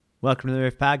Welcome to the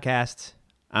Riff Podcast.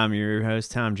 I'm your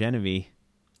host, Tom Genevieve.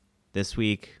 This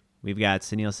week, we've got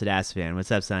Sunil Sadasivan. What's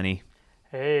up, Sonny?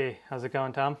 Hey, how's it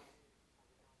going, Tom?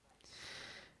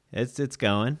 It's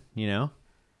going, in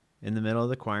the middle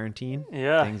of the quarantine.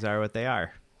 Yeah. Things are what they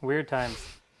are. Weird times.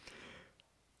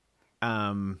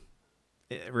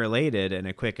 Related and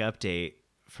a quick update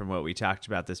from what we talked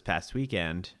about this past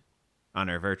weekend on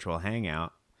our virtual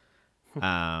hangout.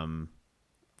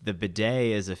 The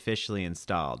bidet is officially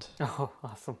installed. Oh,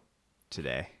 awesome.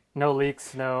 Today. No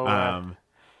leaks, no...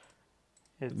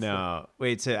 No.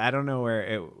 Wait, so I don't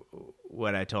know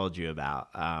what I told you about.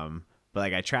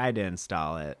 But I tried to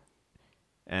install it,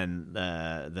 and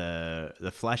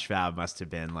the flush valve must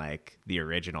have been the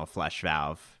original flush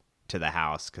valve to the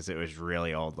house because it was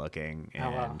really old looking.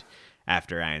 And wow.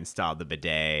 After I installed the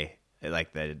bidet,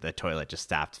 the toilet just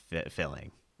stopped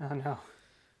filling. Oh no.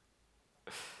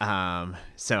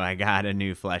 So I got a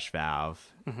new flush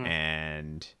valve,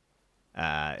 and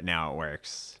now it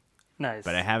works. Nice.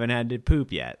 But I haven't had to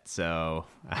poop yet, so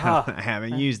I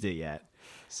haven't used it yet.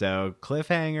 So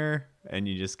cliffhanger, and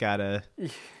you just gotta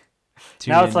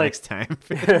tune in next time.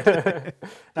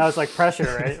 Now it's like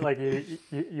pressure, right?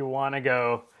 You want to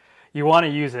go, you want to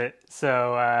use it.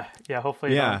 So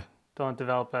hopefully you don't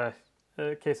develop a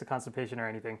case of constipation or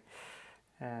anything.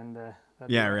 And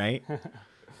right.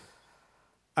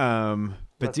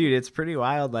 But dude, it's pretty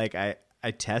wild. I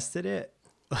tested it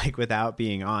without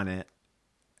being on it,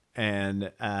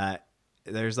 and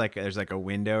there's a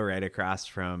window right across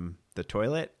from the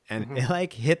toilet, and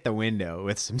it hit the window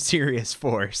with some serious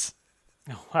force.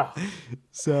 Oh, wow.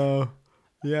 So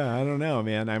yeah, I don't know,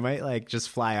 man. I might just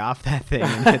fly off that thing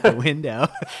and hit the window.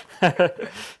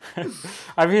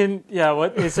 I mean, yeah.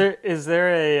 What is there? Is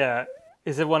there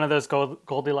is it one of those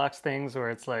Goldilocks things where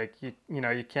it's you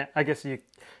can't? I guess you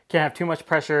can't have too much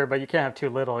pressure, but you can't have too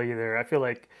little either. I feel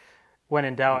like when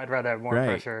in doubt, I'd rather have more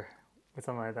pressure with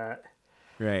something like that.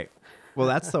 Right. Well,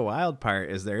 that's the wild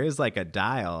part is there is a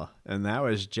dial, and that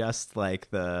was just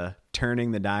the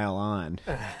turning the dial on.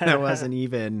 That wasn't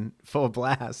even full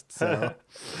blast. So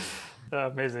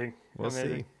amazing. We'll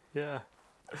see. Yeah.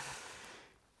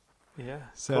 Yeah.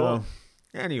 So cool.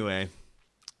 Anyway,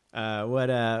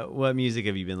 what music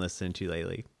have you been listening to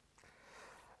lately?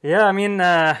 Yeah, I mean,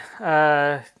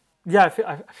 I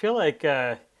feel like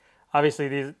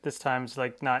obviously this time's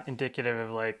not indicative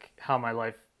of how my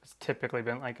life has typically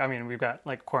been. I mean, we've got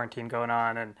quarantine going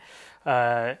on, and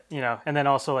and then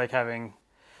also having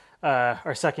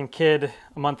our second kid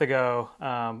a month ago.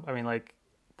 I mean,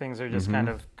 things are just kind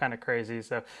of crazy.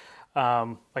 So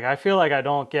I feel like I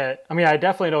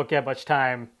definitely don't get much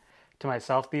time to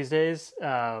myself these days.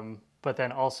 But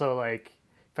then also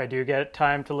if I do get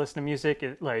time to listen to music,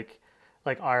 it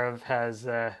Arav has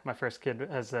my first kid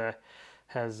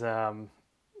has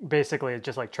basically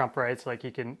just Trump rights.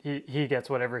 He gets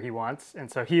whatever he wants,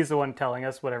 and so he's the one telling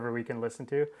us whatever we can listen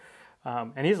to.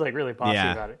 And he's really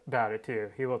bossy about it too.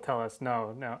 He will tell us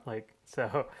no,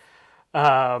 so.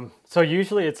 So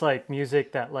usually it's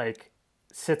music that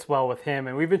sits well with him,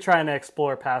 and we've been trying to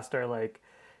explore past our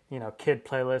kid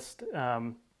playlist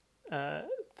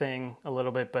thing a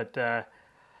little bit, but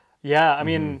I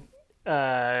mean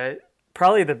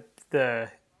probably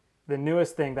the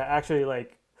newest thing that actually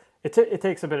it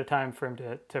takes a bit of time for him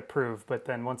to approve, but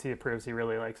then once he approves, he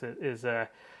really likes it. Is I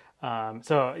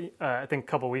think a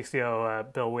couple weeks ago,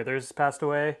 Bill Withers passed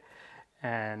away,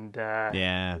 and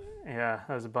yeah, that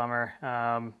was a bummer.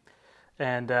 So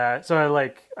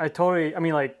I totally, I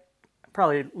mean,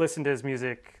 probably listened to his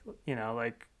music,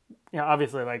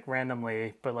 obviously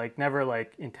randomly, but never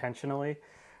intentionally.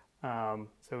 So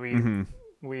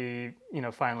we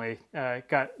finally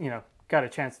got a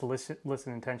chance to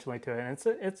listen intentionally to it, and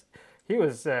he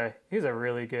was a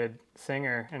really good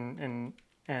singer, and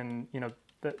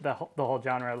the whole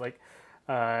genre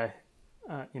of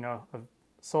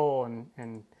soul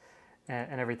and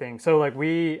everything. So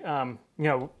we've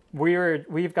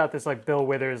got this Bill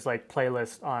Withers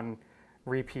playlist on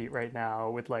repeat right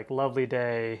now with Lovely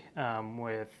Day,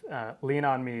 with Lean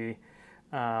on Me,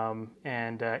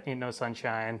 and Ain't No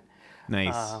Sunshine.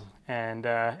 Nice. And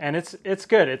it's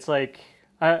good. It's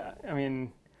I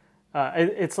mean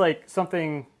it's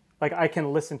something I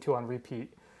can listen to on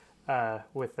repeat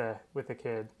with a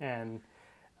kid, and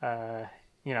and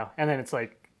then it's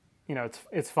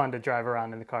it's fun to drive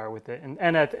around in the car with it,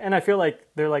 and I feel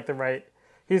they're the right.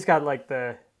 He's got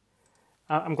the.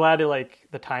 I'm glad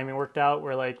the timing worked out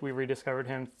where we rediscovered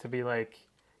him to be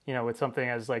with something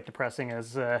as depressing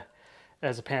as a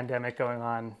pandemic going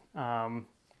on.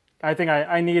 I think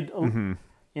I need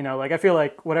I feel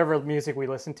whatever music we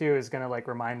listen to is gonna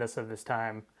remind us of this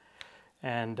time,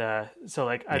 And so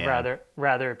like I'd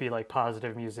rather it be like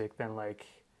positive music than like,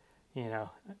 you know,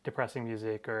 depressing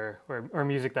music or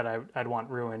music that I'd want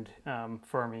ruined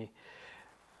for me.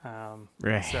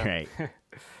 Right.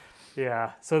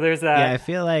 Yeah. So there's that. Yeah, I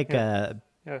feel like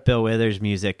Yeah. Bill Withers'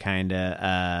 music kind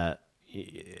of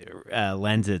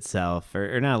lends itself,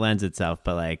 or not lends itself,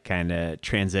 but like kind of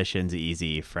transitions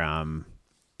easy from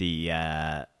the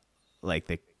like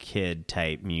the kid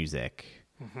type music.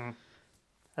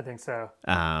 I think so.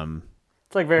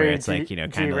 It's like very where it's like, you know,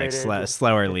 kind of like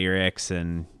slower lyrics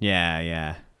and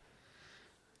yeah.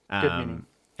 Good meaning.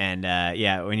 And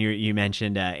yeah, when you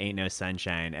mentioned "Ain't No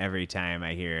Sunshine," every time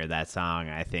I hear that song,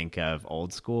 I think of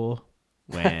Old School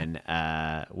when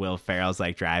Will Ferrell's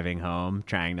like driving home,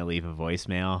 trying to leave a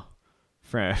voicemail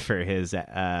for his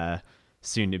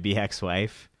soon to be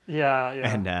ex-wife. Yeah.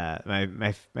 And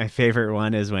my favorite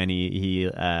one is when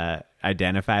he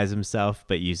identifies himself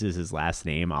but uses his last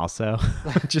name also,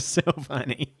 just so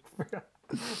funny.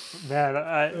 Man,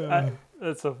 I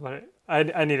that's so funny. I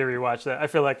need to rewatch that. I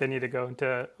feel like I need to go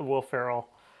into a Will Ferrell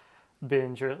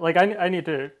binge, or like I need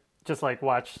to just like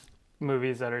watch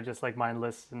movies that are just like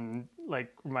mindless and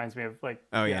like reminds me of like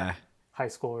high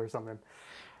school or something.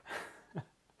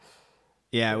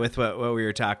 Yeah, with what we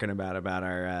were talking about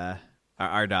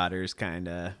our daughters kind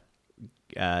of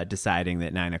deciding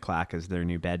that 9:00 is their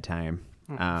new bedtime.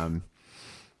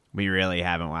 We really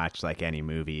haven't watched like any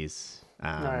movies.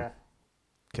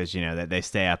 Because you know that they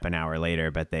stay up an hour later,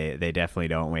 but they definitely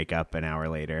don't wake up an hour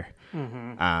later.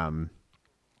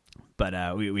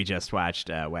 But we just watched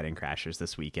Wedding Crashers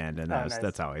this weekend, and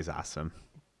that's always awesome.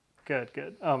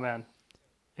 Good. Oh man,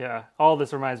 yeah. All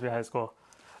this reminds me of high school.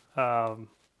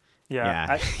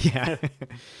 Yeah.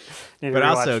 But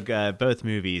also, both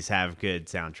movies have good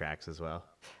soundtracks as well.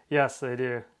 Yes, they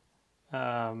do.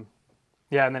 Yeah,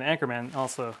 and then Anchorman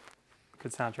also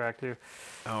good soundtrack too.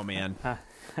 Oh man.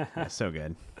 Yeah, so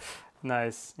good.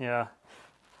 Nice. Yeah.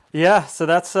 So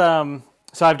that's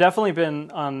so I've definitely been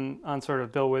on sort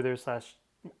of Bill Withers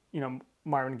 /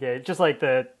 Marvin Gaye, just like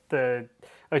the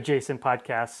adjacent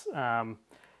podcasts,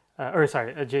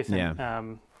 adjacent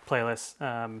playlists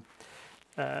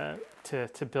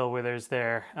to Bill Withers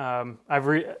there. I've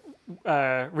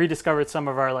rediscovered some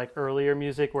of our like earlier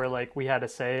music where like we had a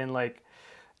say in like,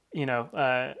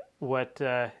 what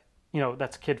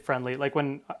that's kid friendly. Like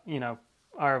when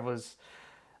Arv was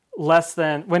less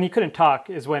than, when he couldn't talk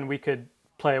is when we could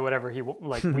play whatever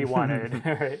we wanted,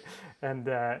 right? And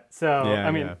so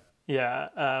I've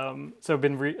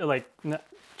been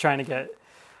trying to get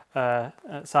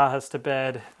Sahas to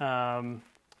bed,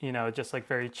 just like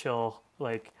very chill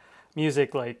like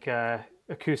music, like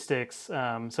acoustics,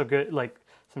 so good, like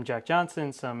some Jack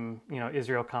Johnson, some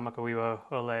Israel Kamakawiwo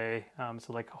Ole,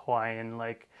 so like Hawaiian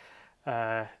like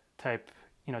type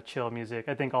chill music.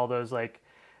 I think all those like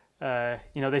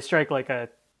they strike like a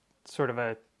sort of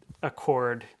a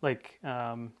chord, like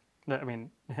pun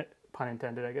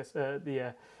intended, I guess.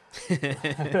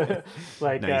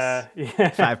 Like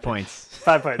nice. 5 points.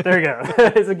 5 points. There you go.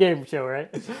 It's a game show, right?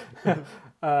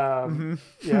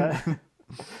 Yeah.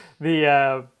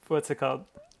 The what's it called?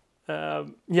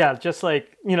 Just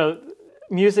like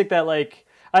music that like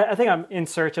I think I'm in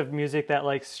search of music that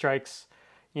like strikes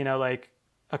like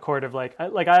a chord of like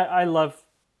I love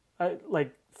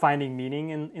like finding meaning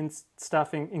in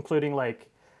stuff, including like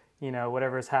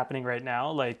whatever is happening right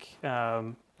now, like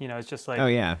it's just like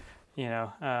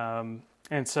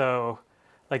and so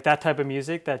like that type of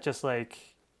music that just like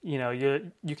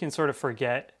you can sort of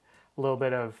forget a little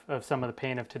bit of some of the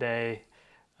pain of today,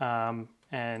 and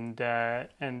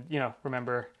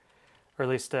remember, or at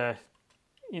least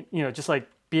just like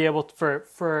be able to,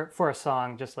 for a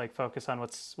song, just like focus on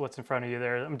what's in front of you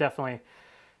there. I'm definitely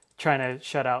trying to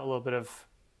shut out a little bit of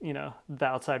the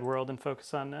outside world and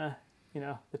focus on the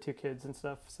two kids and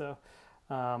stuff. So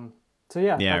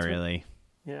really.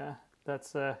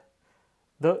 That's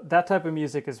that type of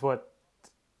music is what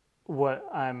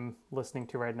I'm listening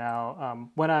to right now.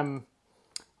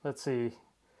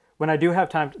 When I do have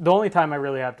time, the only time I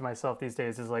really have to myself these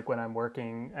days is like when I'm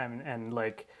working,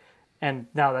 and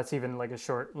now that's even like a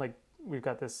short, like we've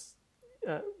got this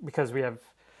because we have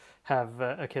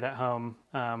a kid at home,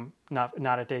 not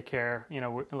at daycare.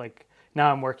 Like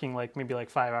now I'm working like maybe like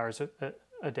 5 hours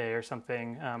a day or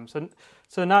something.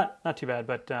 So not too bad,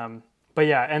 but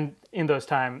yeah. And in that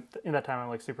time I'm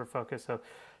like super focused.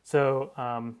 So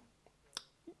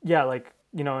like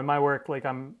in my work, like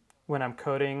when I'm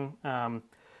coding,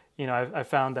 I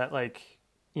found that like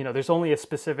there's only a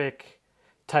specific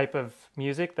type of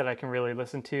music that I can really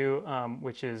listen to,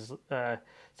 which is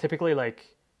typically like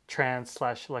trance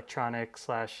 / electronic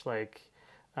 / like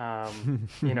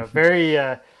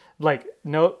Very like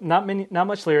not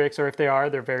much lyrics, or if they are,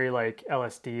 they're very like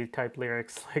LSD type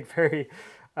lyrics, like very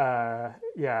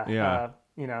Yeah.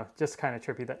 just kind of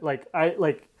trippy. That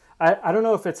I don't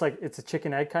know if it's like it's a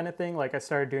chicken egg kind of thing. Like I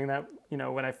started doing that,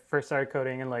 when I first started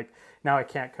coding, and like now I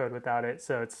can't code without it.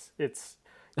 So it's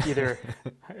either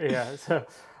yeah. So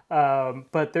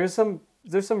but there's some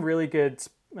really good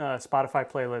Spotify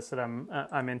playlists that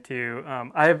I'm into.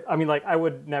 I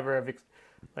would never have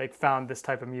like found this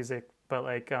type of music, but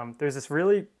like there's this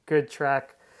really good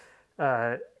track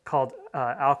called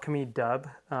Alchemy Dub.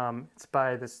 It's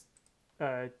by this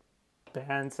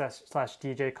band slash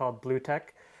DJ called Blue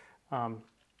Tech,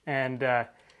 and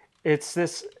it's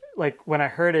this, like when I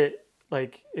heard it,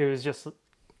 like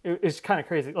it's kind of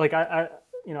crazy. Like I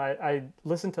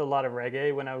listened to a lot of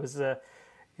reggae when I was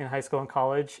in high school and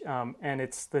college, and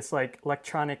it's this like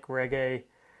electronic reggae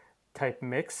type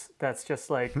mix that's just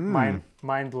like mind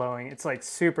blowing. It's like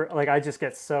super, like I just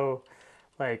get so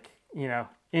like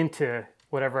into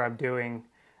whatever I'm doing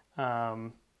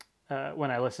when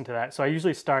I listen to that. So I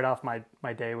usually start off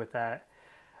my day with that,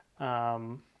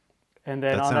 and then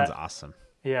That sounds awesome.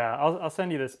 yeah, I'll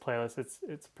send you this playlist.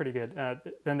 It's pretty good.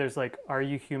 Then there's like "Are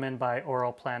You Human" by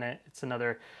Oral Planet. It's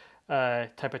another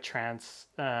type of trance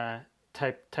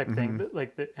type thing.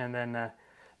 And then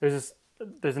there's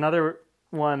another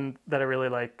one that I really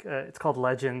like. It's called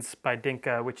Legends by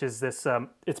Dinka, which is this.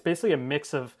 It's basically a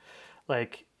mix of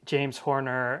like James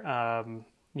Horner,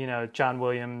 John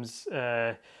Williams,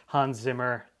 Hans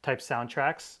Zimmer type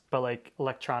soundtracks, but like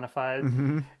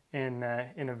electronified in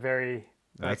a very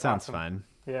that sounds fun.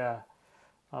 Yeah,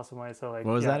 awesome way. So like,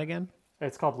 what was that again?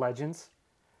 It's called Legends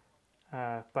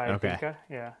by Dinka.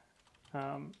 Yeah,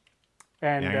 and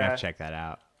I'm gonna have to check that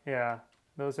out. Yeah,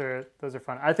 those are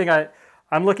fun. I think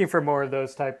I'm looking for more of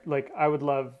those type. Like I would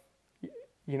love,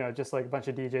 just like a bunch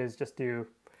of DJs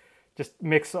just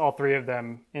mix all three of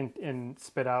them and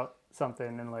spit out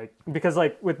something, and like, because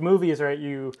like with movies, right,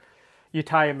 you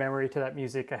tie a memory to that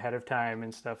music ahead of time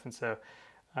and stuff, and so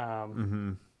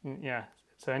yeah.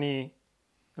 So any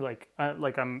like I'm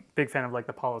a big fan of like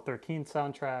the Apollo 13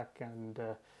 soundtrack and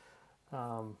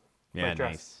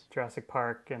nice. Jurassic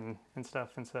Park and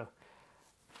stuff, and so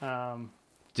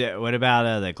what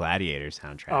about the Gladiator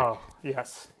soundtrack? Oh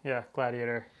yes, yeah,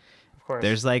 Gladiator, of course.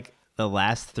 There's like the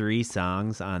last 3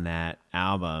 songs on that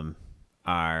album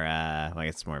are like,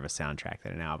 it's more of a soundtrack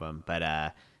than an album, but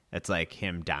it's like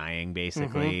him dying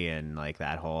basically, and like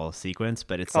that whole sequence,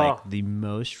 but it's like the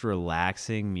most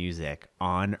relaxing music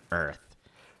on earth.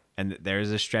 And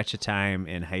there's a stretch of time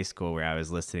in high school where I was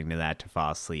listening to that to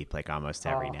fall asleep like almost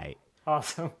every night.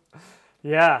 Awesome.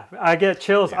 Yeah, I get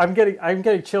chills. Yeah. I'm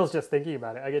getting chills just thinking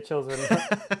about it. I get chills when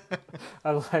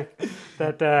I'm like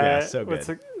that. Yeah, so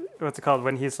good. What's it called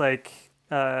when he's like,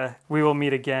 "We will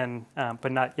meet again,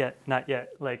 but not yet."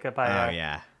 Like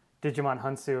by Digimon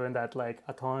Hansu, and that like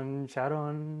Aton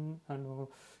Sharon,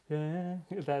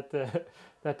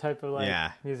 that type of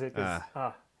like music is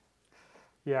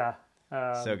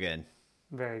so good,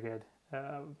 very good.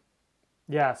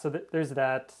 So there's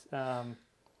that.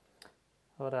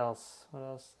 What else?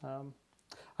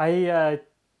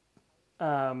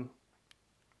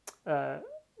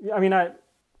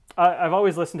 I've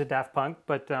always listened to Daft Punk,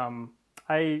 but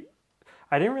I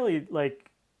didn't really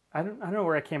like. I don't know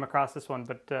where I came across this one,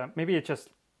 but maybe it just,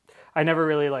 I never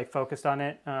really like focused on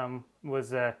it.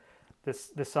 Was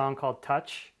this song called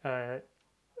 "Touch" by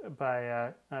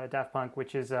Daft Punk,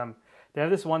 which is they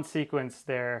have this one sequence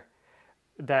there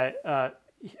that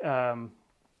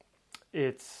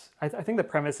it's I think the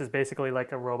premise is basically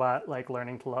like a robot like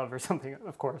learning to love or something,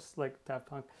 of course, like Daft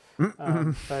Punk,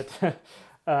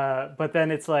 but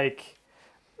then it's like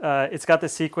it's got the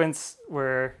sequence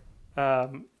where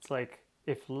it's like,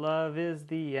 if love is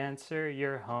the answer,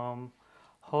 you're home,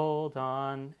 hold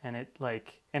on, and it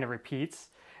repeats,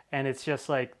 and it's just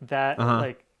like that,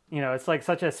 like it's like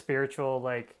such a spiritual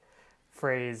like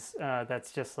phrase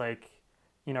that's just like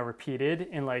repeated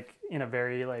in a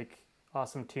very like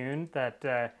awesome tune that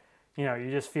you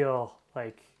just feel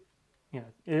like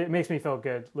it makes me feel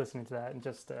good listening to that, and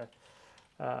just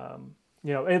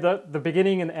the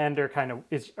beginning and the end are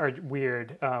are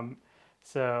weird.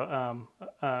 So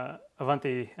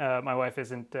Avanti, my wife,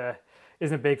 isn't a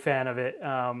big fan of it,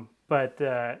 but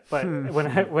when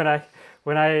I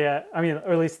I mean,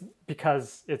 or at least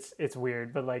because it's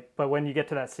weird, but when you get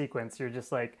to that sequence, you're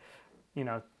just like,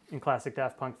 in classic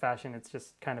Daft Punk fashion, it's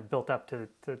just kind of built up to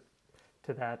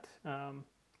that.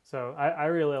 So I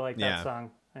really like that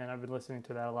song, and I've been listening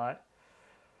to that a lot.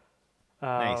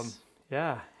 Nice.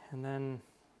 Yeah, and then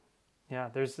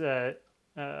there's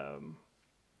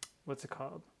what's it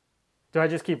called? Do I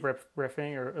just keep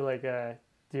riffing or like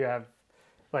do you have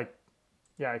like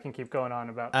yeah, I can keep going on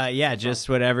about yeah, just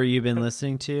whatever you've been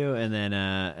listening to, and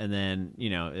then you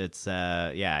know, it's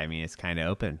yeah, I mean, it's kind of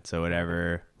open, so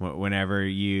whatever whenever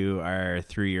you are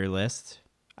through your list,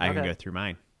 I can go through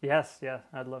mine. Yes, yeah,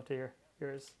 I'd love to hear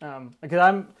yours.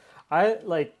 Because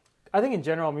I think in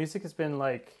general music has been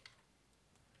like,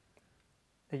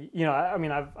 you know, I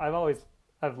mean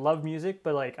I've loved music,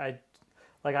 but like I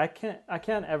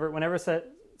can't ever, whenever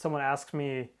someone asks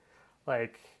me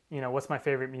like, you know, what's my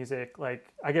favorite music,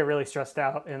 like I get really stressed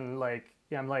out, and like,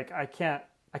 yeah, I'm like, I can't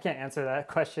answer that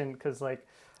question, because like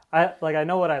I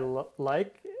know what I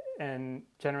like and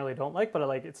generally don't like, but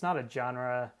like it's not a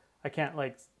genre. I can't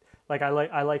like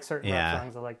I like certain rap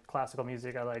songs. I like classical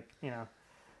music. I like, you know,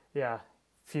 yeah,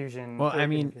 fusion. Well, I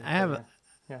mean, fusion, I have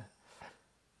yeah.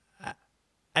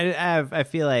 I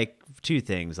feel like two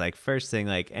things. Like, first thing,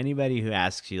 like anybody who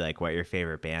asks you like what your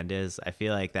favorite band is, I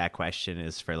feel like that question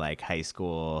is for like high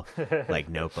school like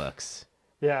notebooks.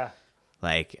 Yeah.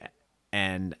 Like,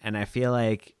 and I feel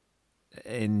like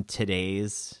in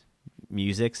today's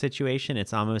music situation,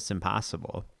 it's almost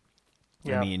impossible.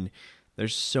 Yeah. I mean,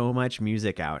 there's so much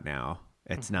music out now.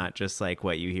 It's not just like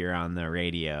what you hear on the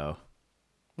radio.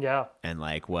 Yeah. And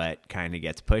like what kind of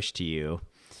gets pushed to you.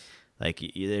 Like,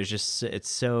 there's just, it's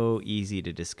so easy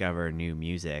to discover new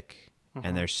music,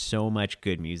 and there's so much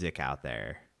good music out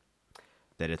there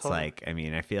that it's totally. like, I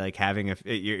mean, I feel like having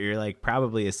you're like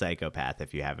probably a psychopath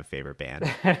if you have a favorite band.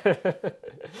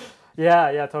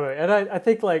 Yeah, totally. And I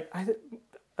think like, I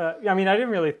mean, I didn't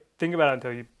really think about it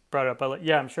until you brought it up, but like,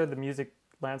 yeah, I'm sure the music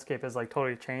landscape has like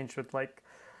totally changed with like,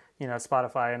 you know,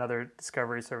 Spotify and other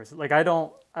discovery services. Like I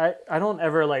don't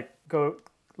ever like go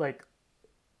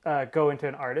into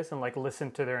an artist and like listen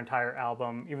to their entire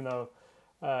album, even though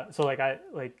so like I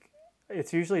like,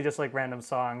 it's usually just like random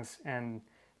songs, and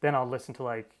then I'll listen to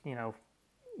like, you know,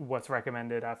 what's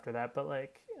recommended after that. But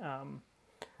like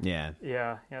yeah,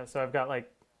 so I've got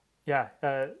like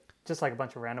just like a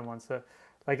bunch of random ones. So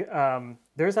like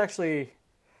there's actually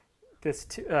this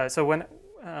so when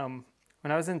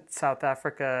I was in South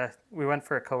Africa, we went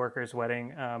for a coworker's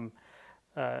wedding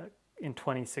in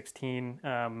 2016,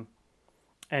 and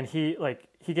he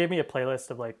gave me a playlist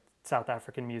of like South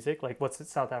African music, like what's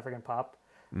South African pop,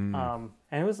 and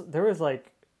there was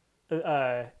like,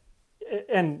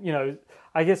 and you know,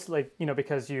 I guess like, you know,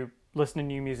 because you listen to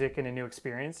new music and a new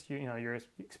experience, you know, your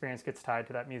experience gets tied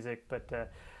to that music. But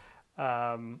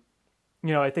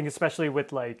you know, I think especially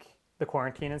with like the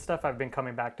quarantine and stuff, I've been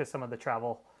coming back to some of the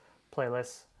travel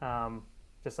playlists,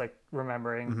 just like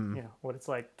remembering, you know, what it's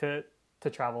like to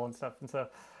travel and stuff. And so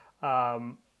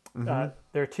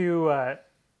there are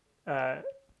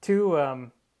two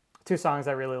songs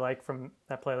I really like from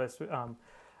that playlist.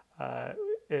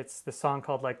 It's the song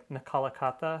called like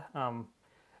Nakalakatha.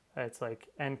 It's like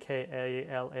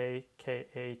Nkalakatha.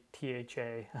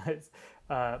 It's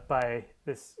by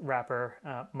this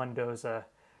rapper Mendoza,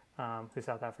 who's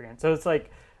South African. So it's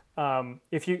like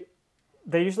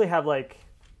they usually have like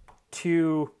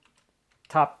two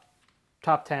top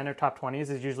 10 or top 20s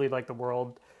is usually like the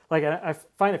world. Like I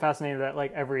find it fascinating that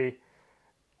like every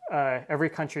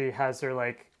country has their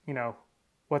like, you know,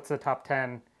 what's the top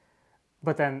 10,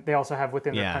 but then they also have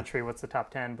within their country what's the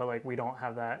top 10, but like we don't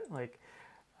have that, like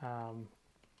but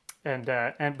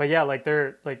yeah, like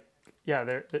they're like,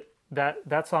 yeah,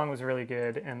 that song was really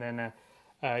good. And then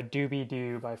Doobie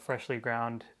Doo by Freshly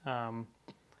Ground Nice.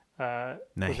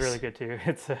 was really good too.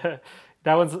 It's that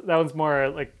one's more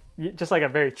like just like a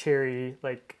very cheery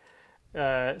like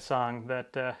song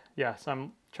that yeah, so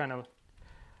I'm trying to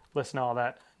listen to all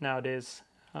that nowadays.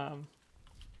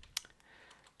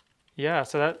 Yeah,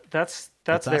 so that's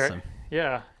there. Awesome.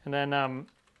 Yeah, and then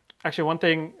actually one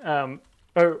thing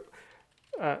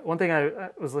one thing I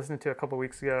was listening to a couple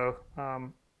weeks ago, I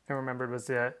remembered, was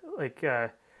there's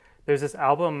this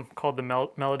album called The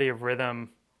Melody of Rhythm,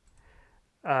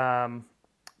 by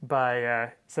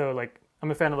so like I'm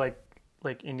a fan of like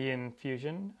Indian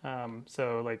fusion,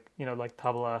 so like, you know, like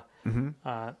tabla.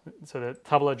 So the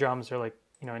tabla drums are like,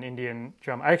 you know, an Indian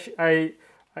drum. I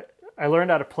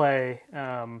learned how to play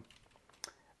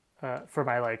for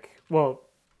my like, well,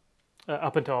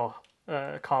 up until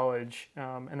college,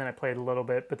 and then I played a little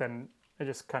bit, but then I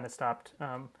just kind of stopped.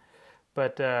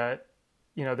 But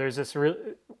you know, there's this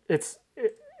it's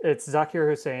Zakir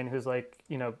Hussain, who's like,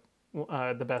 you know,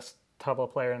 the best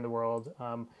tabla player in the world,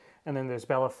 and then there's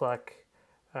Bela Fleck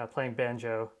playing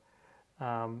banjo,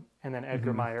 and then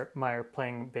Edgar Meyer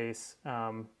playing bass,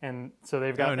 and so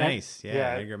they've got nice,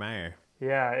 yeah, Edgar Meyer,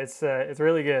 yeah, it's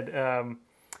really good.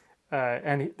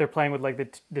 and they're playing with like the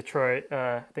Detroit,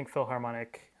 I think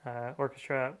Philharmonic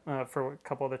Orchestra for a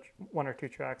couple of the one or two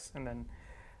tracks, and then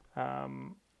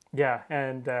so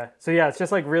yeah, it's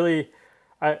just like really,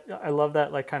 I love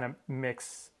that like kind of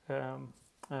mix,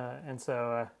 and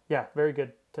so yeah, very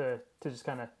good to just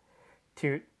kind of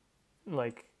to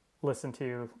like listen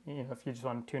to, if you just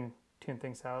want to tune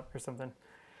things out or something.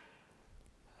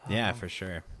 Yeah, for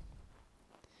sure.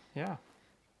 Yeah,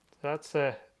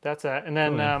 so that's that, and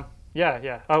then Cool,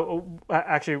 yeah.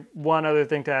 Actually, one other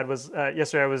thing to add was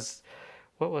yesterday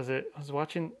what was it? I was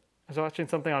watching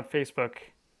something on Facebook.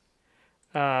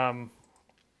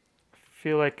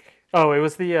 Feel like it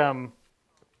was the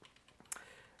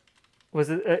was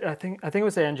it? I think it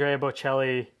was Andrea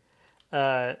Bocelli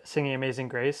singing "Amazing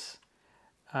Grace."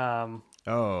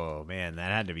 Oh man,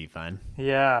 that had to be fun.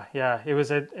 Yeah. It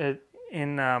was in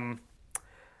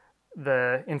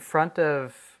in front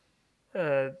of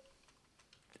the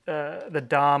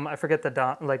Dom. I forget the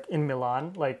Dom, like in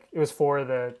Milan. Like it was for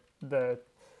the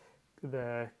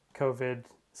COVID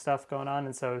stuff going on,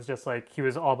 and so it was just like he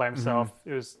was all by himself.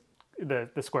 It was the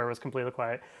square was completely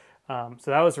quiet. So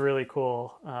that was really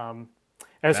cool.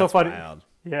 And it's so funny. Wild.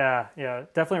 Yeah,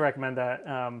 definitely recommend that.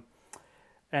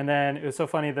 And then it was so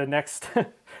funny. The next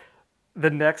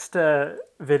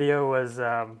video was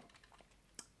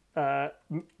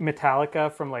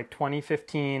Metallica from like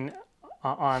 2015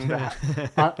 on the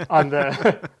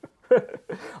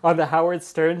on the Howard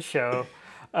Stern show.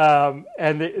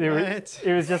 And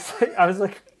it was just like, I was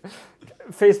like,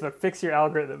 Facebook, fix your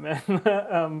algorithm, man.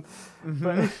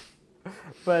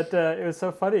 But it was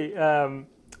so funny.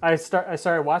 I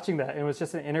started watching that, and it was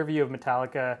just an interview of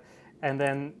Metallica, and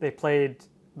then they played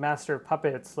Master of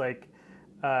Puppets, like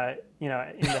in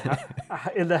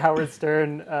the Howard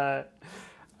Stern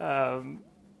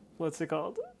what's it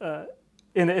called,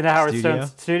 in the Howard Stern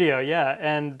studio, yeah.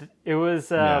 And it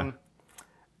was I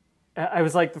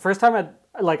was like, the first time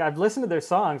I've listened to their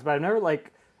songs, but I've never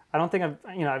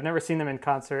I've never seen them in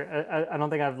concert. I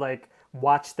don't think I've like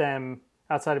watched them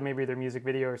outside of maybe their music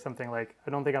video or something. Like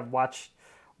I don't think I've watched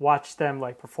them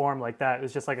like perform like that. It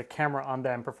was just like a camera on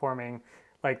them performing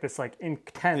like this like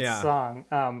intense song.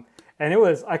 And it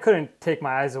was, I couldn't take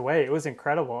my eyes away. It was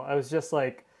incredible. I was just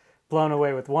like blown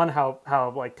away with one,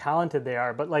 how like talented they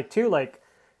are, but like two, like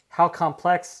how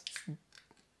complex,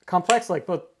 like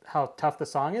both how tough the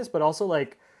song is, but also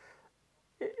like,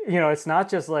 it's not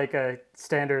just like a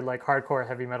standard like hardcore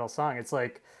heavy metal song. It's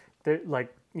like just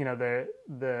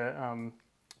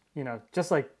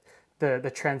like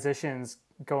the transitions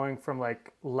going from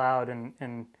like loud and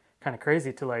kind of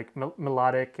crazy to like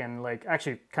melodic and like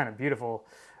actually kind of beautiful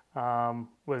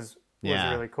was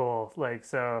really cool. Like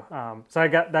so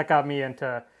that got me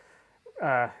into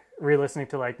re-listening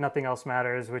to like Nothing Else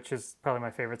Matters, which is probably my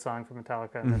favorite song from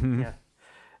Metallica, and then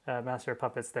Master of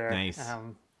Puppets there. Nice.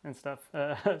 And stuff.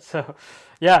 So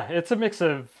yeah, it's a mix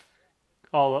of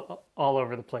all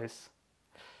over the place.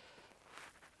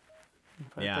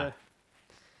 But,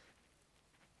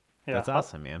 that's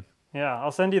awesome, man. Yeah,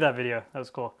 I'll send you that video. That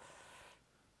was cool.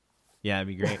 Yeah, it'd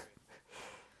be great.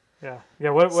 Yeah.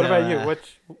 What about you?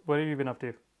 What have you been up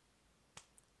to?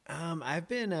 I've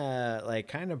been like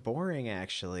kind of boring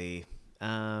actually.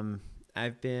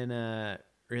 I've been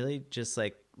really just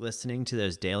like listening to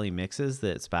those daily mixes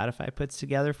that Spotify puts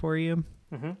together for you.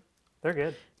 Mm-hmm. They're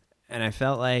good. And I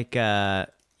felt like I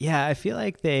feel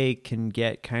like they can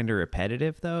get kind of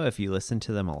repetitive though if you listen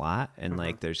to them a lot, and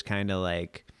like there's kind of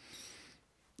like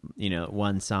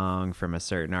one song from a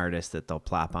certain artist that they'll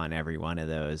plop on every one of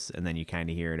those, and then you kind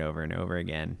of hear it over and over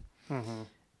again.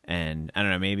 And I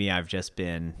don't know, maybe I've just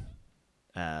been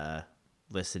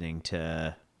listening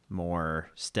to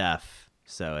more stuff,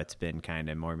 so it's been kind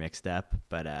of more mixed up,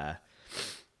 but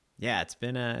it's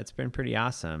been pretty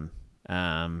awesome.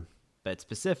 But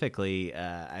specifically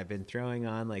I've been throwing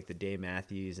on like the Dave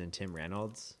Matthews and Tim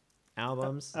Reynolds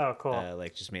albums. Oh, cool.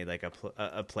 Like just made like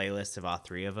a playlist of all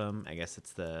three of them. I guess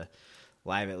it's the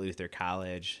Live at Luther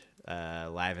College,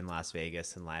 Live in Las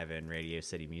Vegas, and Live in Radio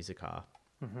City Music Hall.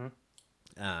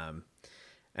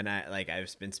 And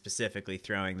I've been specifically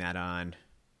throwing that on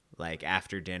like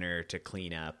after dinner to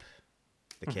clean up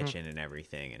the kitchen and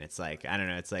everything. And it's like, I don't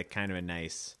know, it's like kind of a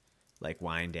nice like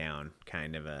wind down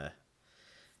kind of a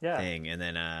thing. And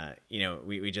then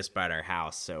we just bought our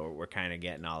house, so we're kind of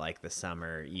getting all like the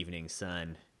summer evening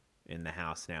sun in the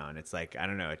house now, and it's like, I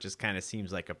don't know, it just kind of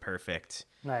seems like a perfect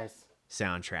nice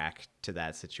soundtrack to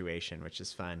that situation, which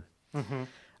is fun.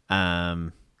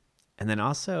 And then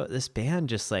also this band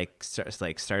just like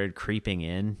started creeping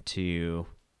into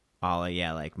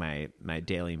like my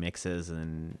daily mixes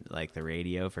and like the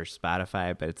radio for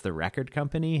Spotify, but it's the record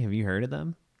company. Have you heard of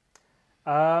them?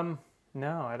 No,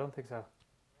 I don't think so.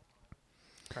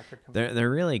 Record company. They're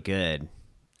really good.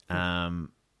 I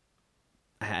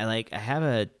have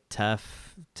a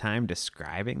tough time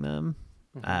describing them.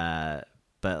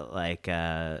 But like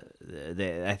I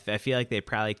feel like they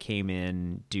probably came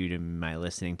in due to my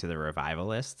listening to the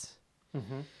Revivalists.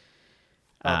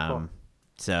 Cool.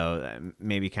 So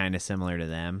maybe kind of similar to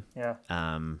them. Yeah.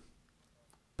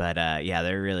 But yeah,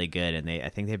 they're really good, and I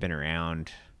think they've been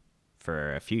around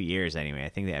for a few years anyway. I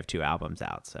think they have 2 albums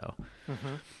out. So,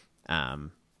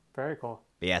 very cool.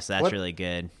 But yeah, so that's really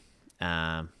good.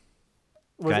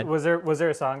 Was there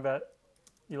a song that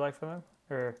you like from them,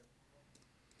 or?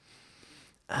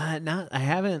 I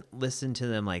haven't listened to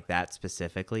them like that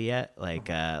specifically yet. Like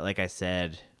I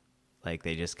said, like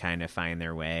they just kind of find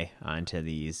their way onto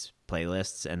these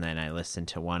playlists, and then I listened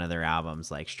to one of their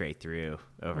albums like straight through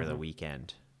over the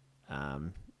weekend.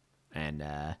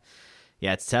 Yeah,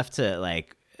 it's tough to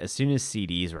like, as soon as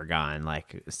CDs were gone,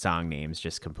 like song names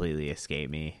just completely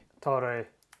escape me. Totally.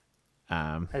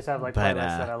 I just have like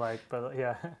playlists that I like, but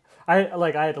yeah, I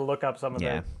had to look up some of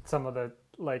the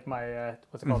like my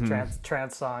what's it called,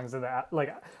 trance songs, and that,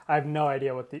 like, I have no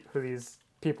idea who these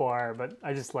people are, but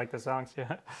I just like the songs.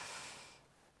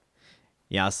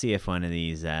 Yeah, I'll see if one of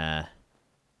these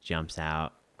jumps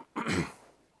out.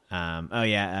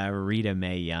 Rita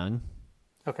Mae Young.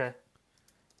 Okay.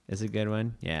 Is a good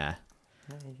one. Yeah.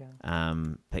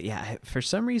 But yeah, for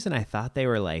some reason I thought they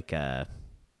were like a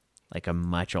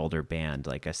much older band,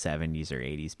 like a 70s or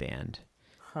 80s band.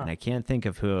 And I can't think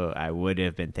of who I would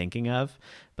have been thinking of,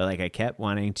 but like I kept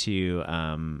wanting to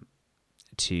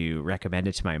recommend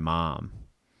it to my mom.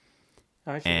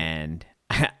 And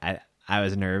I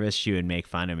was nervous she would make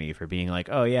fun of me for being like,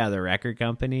 "Oh yeah, the record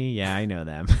company. Yeah, I know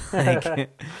them." Like,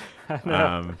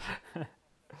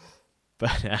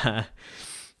 but I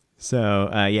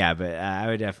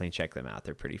would definitely check them out.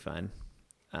 They're pretty fun.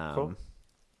 Cool.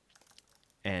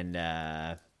 And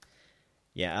other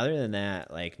than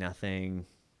that, like nothing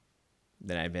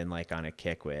that I've been like on a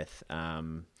kick with.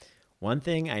 One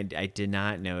thing I did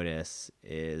not notice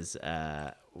is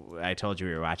I told you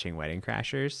we were watching Wedding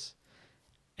Crashers,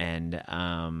 and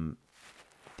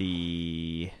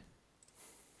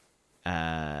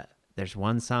there's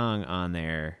one song on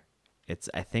there.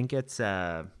 I think it's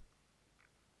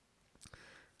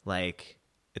like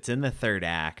it's in the 3rd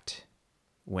act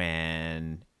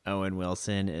when Owen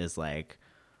Wilson is like,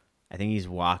 I think he's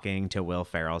walking to Will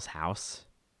Ferrell's house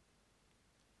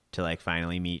to like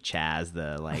finally meet Chaz,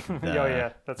 the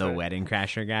right. Wedding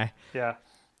Crasher guy. Yeah.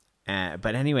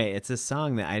 But anyway, it's a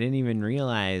song that I didn't even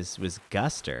realize was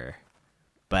Guster,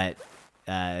 but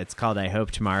it's called "I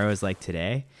Hope Tomorrow Is Like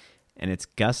Today," and it's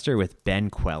Guster with Ben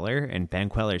Queller, and Ben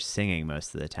Queller's singing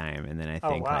most of the time, and then I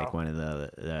think like one of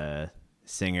the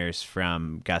singers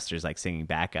from Guster's like singing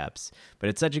backups. But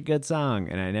it's such a good song,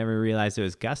 and I never realized it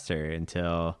was Guster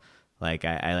until like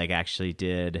I like actually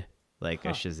did like a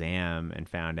Shazam and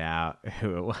found out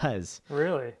who it was.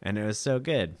 Really? And it was so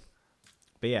good.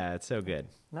 But yeah, it's so good.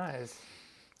 Nice.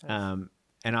 And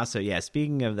also, yeah,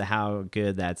 speaking of how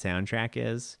good that soundtrack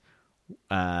is,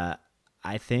 I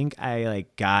think I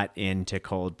like got into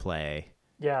Coldplay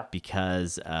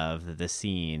because of the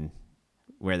scene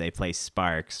where they play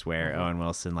Sparks, where Owen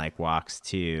Wilson like walks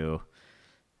to,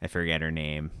 I forget her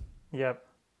name. Yep.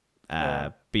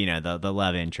 But you know, the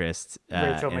love interest,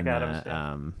 Rachel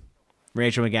McAdams.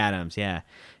 Rachel McAdams, yeah.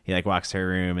 He like walks to her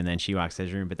room, and then she walks to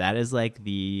his room. But that is like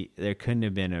there couldn't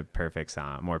have been a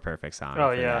more perfect song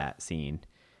for that scene.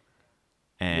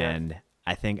 And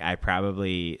I think I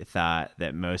probably thought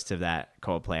that most of that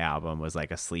Coldplay album was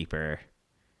like a sleeper,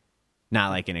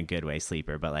 not like in a good way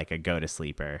sleeper, but like a go to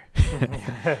sleeper.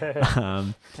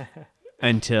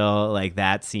 Until like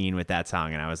that scene with that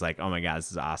song, and I was like, oh my God,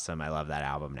 this is awesome. I love that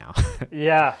album now.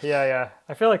 Yeah.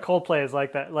 I feel like Coldplay is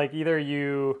like that. Like either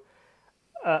you,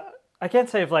 I can't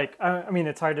say if like, I mean,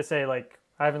 it's hard to say, like,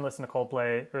 I haven't listened to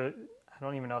Coldplay, or I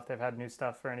don't even know if they've had new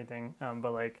stuff or anything.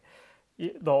 But like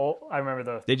I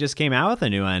remember they just came out with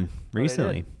a new one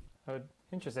recently.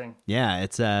 Interesting. Yeah.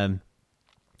 It's,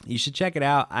 you should check it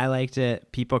out. I liked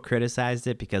it. People criticized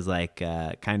it because like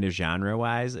kind of genre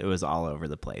wise, it was all over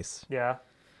the place. Yeah.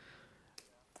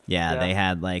 They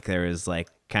had like, there was like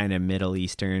kind of Middle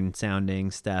Eastern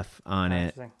sounding stuff on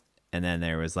it. And then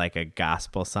there was like a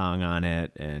gospel song on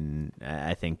it. And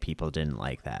I think people didn't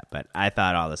like that, but I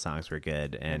thought all the songs were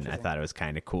good. And I thought it was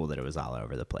kind of cool that it was all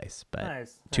over the place, but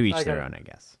to each their own, I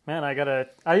guess. Man,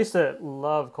 I used to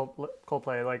love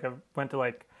Coldplay. Like I went to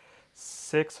like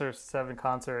 6 or 7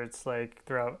 concerts like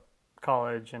throughout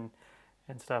college and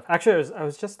stuff. Actually, I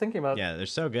was just thinking about. Yeah, they're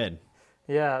so good.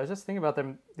 Yeah, I was just thinking about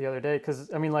them the other day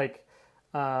because I mean, like,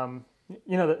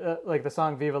 like the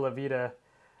song "Viva La Vida,"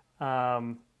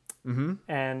 and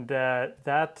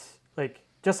that like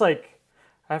just like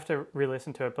I have to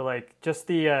re-listen to it, but like just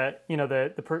the I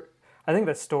think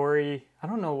the story. I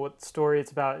don't know what story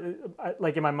it's about.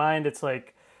 Like in my mind, it's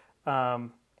like about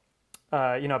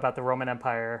the Roman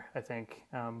Empire, I think.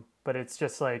 But it's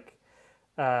just like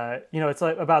it's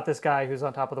like about this guy who's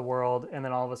on top of the world, and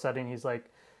then all of a sudden he's like,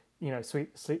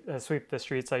 sweep the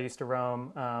streets I used to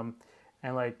roam,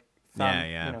 and like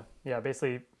found,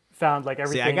 basically found like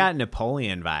everything. See, I got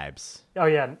Napoleon vibes. Oh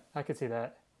yeah, I could see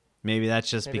that. Maybe that's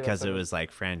just because it was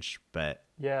like French, but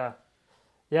yeah,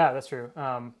 that's true.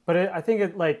 But I think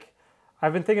it like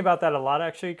I've been thinking about that a lot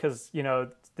actually, because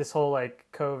this whole like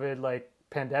COVID like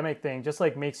pandemic thing just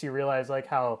like makes you realize like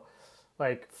how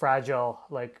like fragile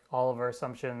like all of our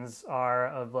assumptions are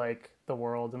of like the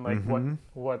world and like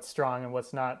what's strong and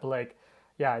what's not. But like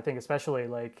I think especially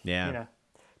like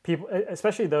people,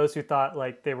 especially those who thought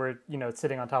like they were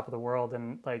sitting on top of the world,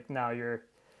 and like now you're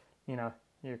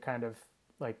kind of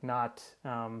like not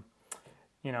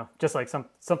just like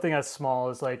something as small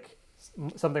as like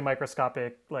something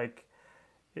microscopic like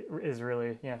is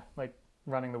really like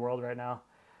running the world right now.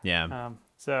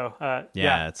 It's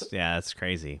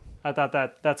crazy. I thought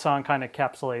that song kind of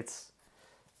encapsulates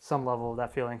some level of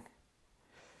that feeling.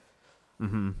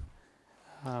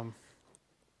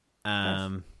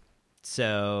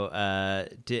 So are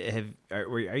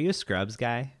you a Scrubs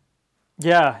guy?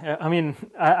 Yeah, I mean,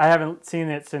 I haven't seen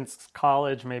it since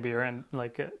college, maybe, or in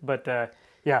like, but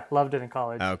loved it in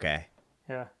college. Okay.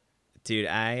 Yeah. Dude,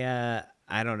 I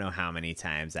don't know how many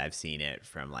times I've seen it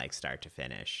from like start to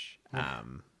finish.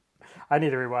 I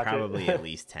need to rewatch probably at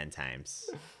least 10 times.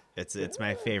 It's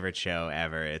my favorite show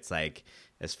ever. It's like,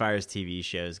 as far as TV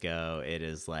shows go, it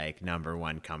is like number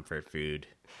one comfort food.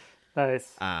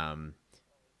 Nice.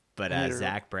 But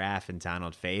Zach Braff and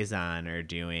Donald Faison are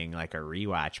doing like a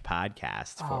rewatch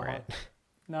podcast for it.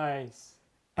 Nice.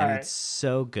 And it's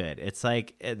so good. It's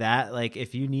like that, like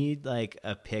if you need like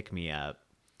a pick me up,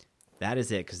 that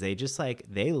is it, because they just like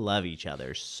they love each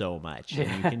other so much,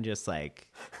 and you can just like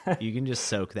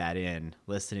soak that in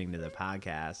listening to the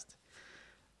podcast,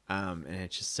 and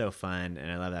it's just so fun,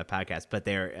 and I love that podcast. But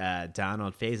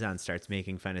Donald Faison starts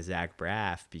making fun of Zach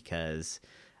Braff because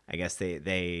I guess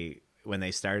they when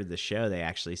they started the show they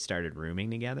actually started rooming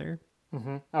together.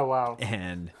 Mm-hmm. Oh wow!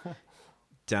 And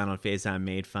Donald Faison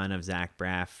made fun of Zach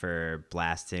Braff for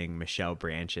blasting Michelle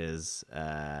Branch's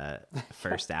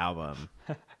first album.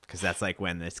 Because that's like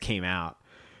when this came out.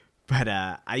 But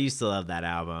I used to love that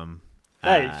album.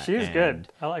 Hey, she was good.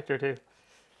 I liked her too.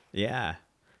 Yeah.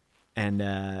 And,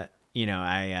 I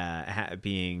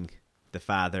being the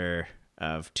father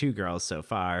of 2 girls so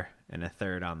far and a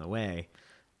third on the way,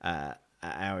 I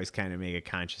always kind of make a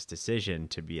conscious decision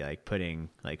to be like putting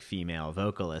like female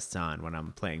vocalists on when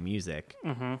I'm playing music.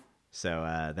 Mm-hmm.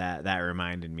 So that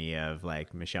reminded me of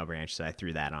like Michelle Branch. So I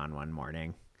threw that on one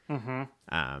morning.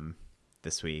 Mm-hmm.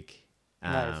 This week.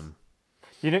 Nice.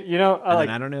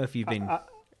 I don't know if you've been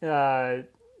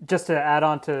just to add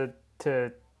on to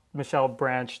Michelle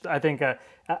Branch, I think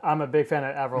I'm a big fan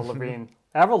of Avril Lavigne.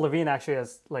 Avril Lavigne actually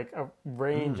has like a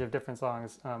range of different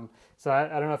songs. So I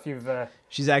don't know if you've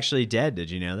she's actually dead.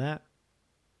 Did you know that?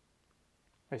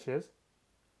 Wait, she is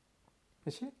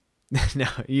she? No,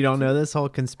 you don't know this whole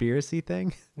conspiracy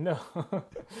thing? No.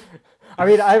 I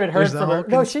mean, I haven't heard from her.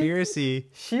 No, conspiracy.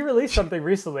 She released something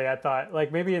recently, I thought,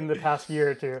 like maybe in the past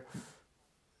year or two.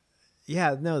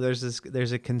 Yeah, no,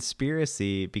 there's a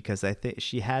conspiracy because I think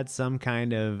she had some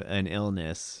kind of an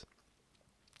illness,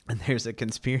 and there's a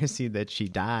conspiracy that she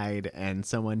died and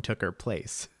someone took her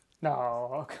place.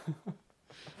 No.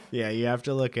 Yeah, you have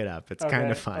to look it up. It's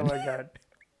kind of fun. Oh my God.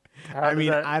 I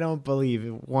mean, I don't believe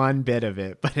one bit of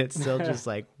it, but it's still just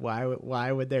like,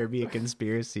 why would there be a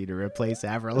conspiracy to replace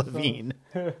Avril Lavigne?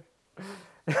 No.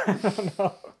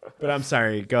 But I'm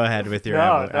sorry. Go ahead with your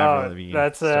Avril Lavigne.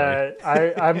 That's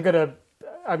I'm gonna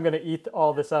eat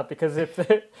all this up, because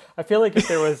I feel like if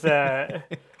there was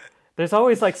there's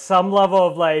always like some level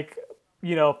of like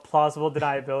plausible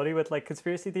deniability with like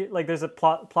conspiracy theory. Like there's a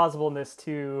plausibleness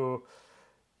to.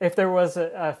 If there was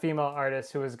a female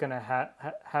artist who was going to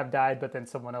have died, but then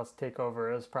someone else take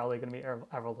over, it was probably going to be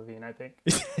Avril Lavigne, I think.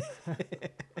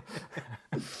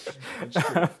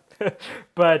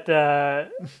 But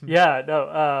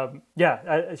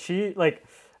she like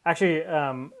actually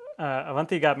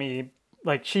Avanti got me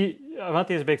like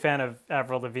Avanti is a big fan of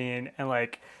Avril Lavigne, and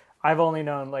like I've only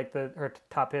known like her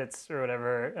top hits or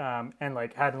whatever, and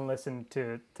like hadn't listened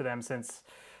to them since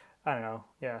I don't know,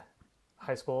 yeah,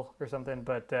 high school or something.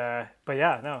 But yeah,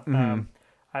 no,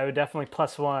 I would definitely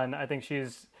 +1. I think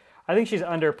she's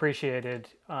underappreciated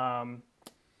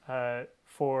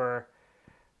for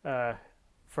uh,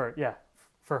 yeah,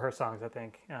 for her songs. I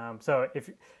think so.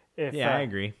 If Yeah, I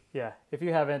agree. yeah, if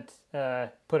you haven't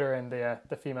put her in the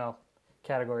female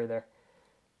category there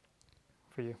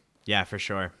for you. Yeah, for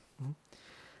sure.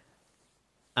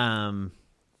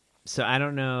 So I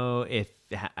don't know if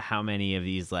how many of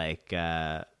these like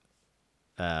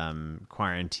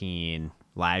quarantine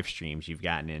live streams you've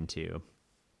gotten into.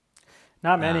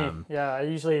 Not many. Yeah, I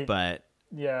usually. But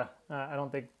Yeah, I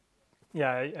don't think.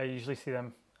 Yeah, I usually see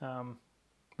them.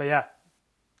 But yeah,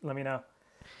 let me know.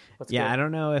 What's yeah, good. I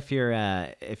don't know if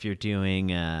you're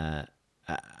doing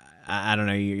I don't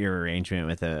know your arrangement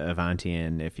with Avanti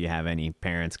and if you have any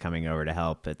parents coming over to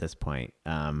help at this point.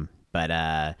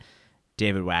 But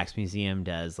David Wax Museum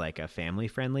does like a family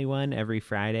friendly one every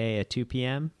Friday at 2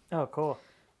 p.m. Oh, cool.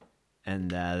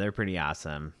 And they're pretty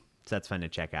awesome. So that's fun to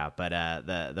check out. But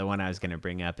the one I was going to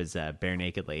bring up is Bare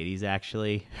Naked Ladies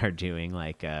actually are doing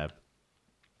like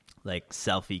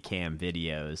selfie cam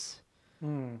videos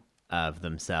of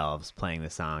themselves playing the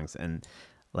songs, and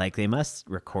like they must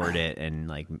record it and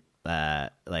like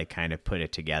kind of put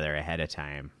it together ahead of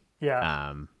time.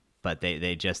 Yeah. But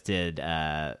they just did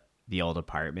The Old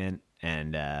Apartment,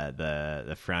 and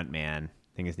the front man,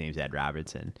 I think his name's Ed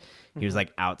Robertson. He was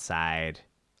like outside,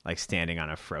 like standing on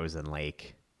a frozen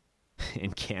lake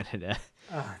in Canada,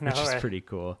 which is pretty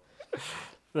cool.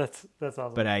 That's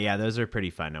awesome. But yeah, those are pretty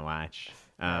fun to watch.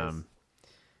 Nice.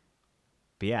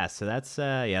 But yeah, so that's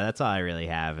all I really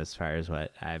have as far as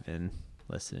what I've been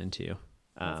listening to.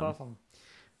 That's awesome.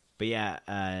 But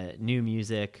yeah, new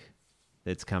music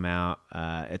that's come out.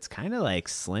 It's kind of like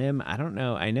slim. I don't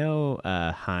know. I know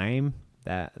Haim,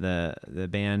 that the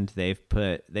band, they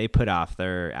put off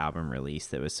their album release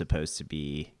that was supposed to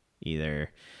be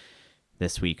either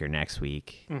this week or next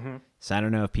week. Mm-hmm. So I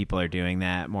don't know if people are doing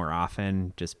that more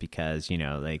often, just because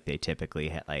like they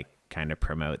typically like kind of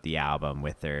promote the album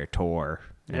with their tour,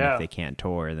 and if they can't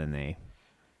tour, then they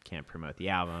can't promote the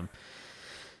album.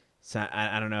 So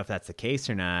I don't know if that's the case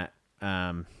or not.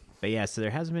 But yeah, so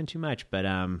there hasn't been too much. But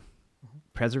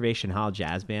Preservation Hall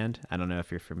Jazz Band, I don't know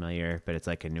if you're familiar, but it's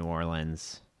like a New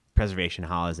Orleans. Preservation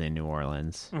Hall is in New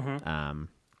Orleans. Mm-hmm.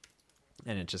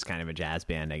 And it's just kind of a jazz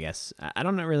band, I guess. I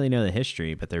don't really know the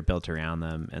history, but they're built around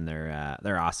them, and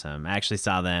they're awesome. I actually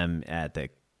saw them at the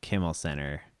Kimmel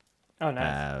Center. Oh,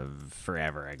 nice.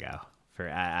 Forever ago.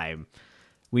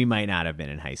 We might not have been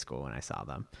in high school when I saw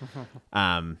them.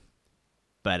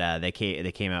 But they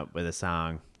came up with a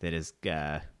song that is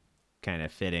kind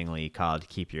of fittingly called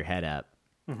 "Keep Your Head Up."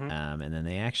 Mm-hmm. And then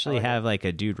they actually have like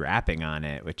a dude rapping on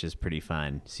it, which is pretty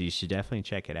fun. So you should definitely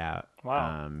check it out.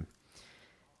 Wow.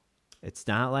 It's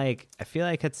not like, I feel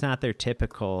like it's not their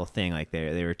typical thing. Like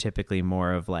they were typically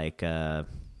more of like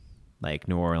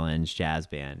New Orleans jazz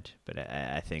band, but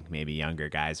I think maybe younger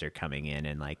guys are coming in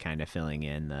and like kind of filling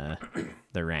in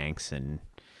the ranks and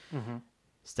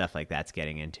stuff like that's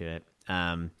getting into it.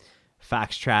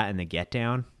 Foxtrot and the Get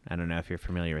Down, I don't know if you're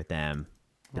familiar with them,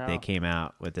 but they came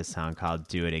out with this song called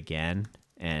Do It Again,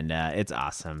 and it's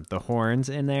awesome. The horns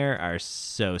in there are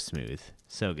so smooth,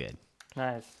 so good.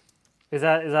 Nice. Is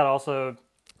that also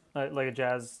like a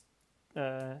jazz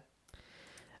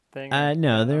thing?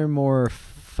 No, they're more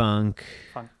funk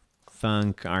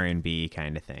R&B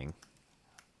kind of thing.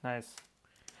 Nice.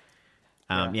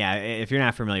 Yeah, if you're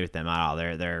not familiar with them at all,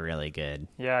 they're really good.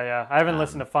 Yeah. I haven't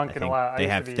listened to funk in a while. They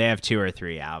have 2 or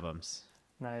 3 albums.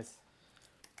 Nice.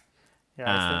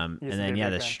 Yeah. And then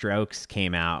the Strokes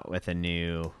came out with a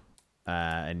new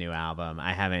album.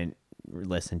 I haven't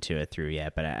listened to it through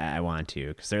yet, but I want to,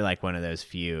 because they're like one of those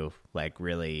few like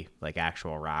really like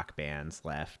actual rock bands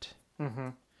left. Mm-hmm.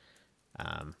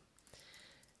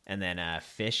 And then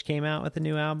Fish came out with a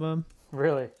new album.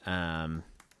 Really?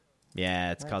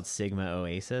 Yeah, it's called Sigma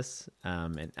Oasis.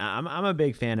 And I'm a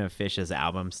big fan of Fish's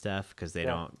album stuff, because they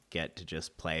don't get to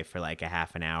just play for like a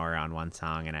half an hour on one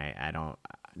song, and I don't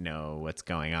know what's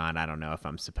going on. I don't know if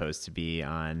I'm supposed to be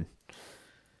on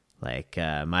like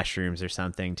mushrooms or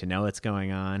something to know what's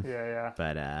going on. Yeah.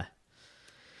 But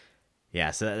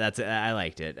yeah, so I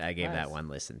liked it. I gave that one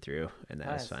listen through, and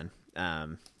that was fun.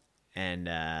 And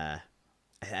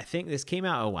I think this came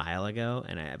out a while ago,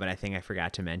 but I think I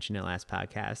forgot to mention it last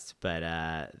podcast.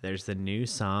 But there's the new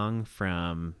song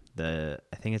from I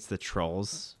think it's the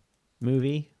Trolls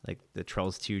movie. Like the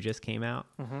Trolls 2 just came out,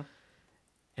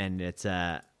 and it's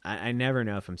I never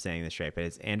know if I'm saying this right, but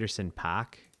it's Anderson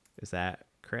 .Paak. Is that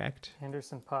correct?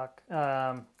 Anderson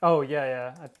 .Paak. Oh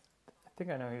yeah. I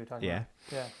think I know who you're talking about.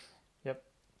 Yeah. Yep.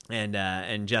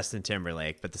 and Justin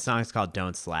Timberlake, but the song's called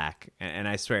Don't Slack, and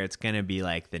I swear it's gonna be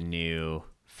like the new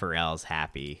Pharrell's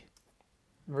Happy.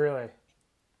 Really?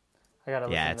 I gotta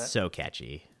listen Yeah, to it's that. so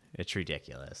catchy. It's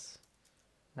ridiculous.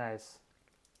 Nice.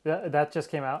 That just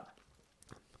came out?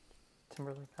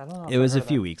 Timberlake? I don't know. It was a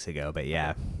few weeks ago, but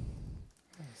yeah.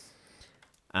 Nice.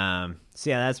 So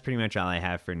yeah, that's pretty much all I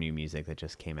have for new music that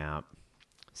just came out.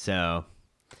 So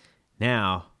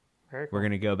now Very cool. we're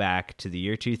gonna go back to the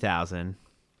year 2000,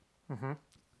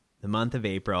 the month of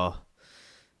April,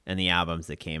 and the albums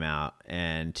that came out.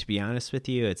 And to be honest with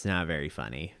you, it's not very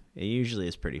funny. It usually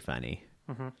is pretty funny.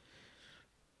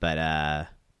 But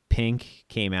Pink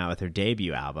came out with her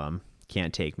debut album,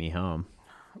 Can't Take Me Home.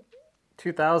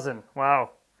 2000.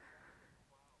 Wow.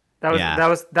 That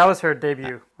was her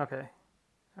debut. Okay.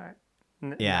 All right.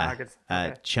 Yeah. Okay.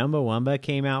 Chumbawamba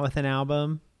came out with an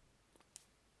album,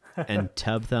 and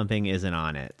Tub Thumping isn't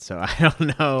on it. So I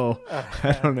don't know.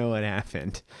 I don't know what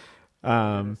happened.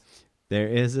 There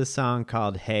is a song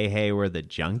called Hey Hey We're the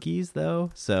Junkies, though.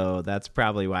 So that's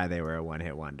probably why they were a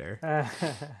one-hit wonder.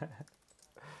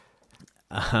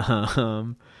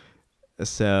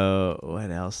 So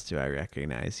what else do I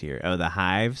recognize here? Oh, the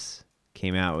Hives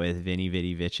came out with Vinny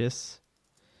Vitty Vicious.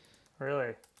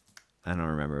 Really? I don't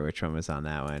remember which one was on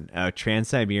that one. Oh,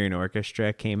 Trans-Siberian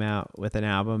Orchestra came out with an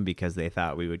album because they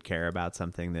thought we would care about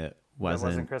something that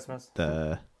wasn't Christmas.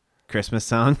 The Christmas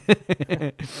song.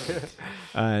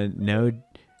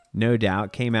 No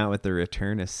Doubt came out with The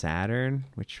Return of Saturn.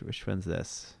 Which one's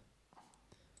this?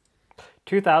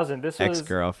 2000. This was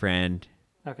Ex-Girlfriend.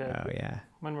 Okay. Oh yeah.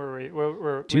 When were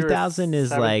we? 2000 is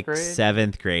like grade?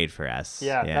 7th grade for us.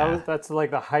 Yeah. That's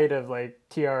like the height of like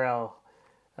TRL,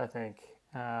 I think.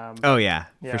 Oh yeah,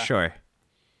 for sure.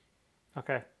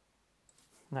 Okay.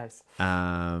 Nice.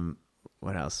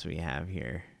 What else do we have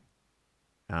here?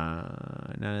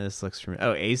 None of this looks familiar.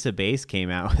 Oh, Ace of Base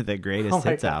came out with the Greatest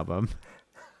Hits album.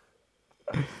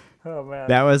 Oh man.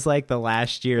 That was like the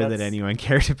last year that anyone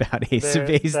cared about Ace of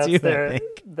Base too, I think.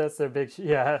 That's their big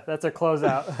that's a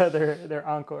closeout. their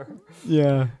encore.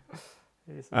 Yeah.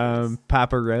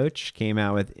 Papa Roach came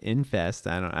out with Infest.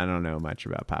 I don't know much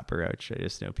about Papa Roach. I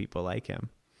just know people like him.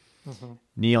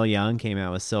 Neil Young came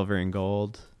out with Silver and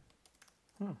Gold.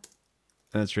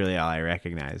 That's really all I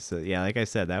recognize. So yeah, like I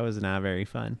said, that was not very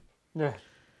fun. Yeah.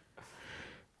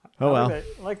 Oh well. I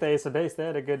like the Ace of Base. They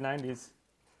had a good 90s.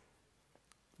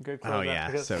 Good closeout. Oh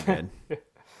yeah, so good.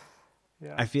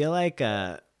 Yeah. I feel like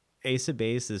Ace of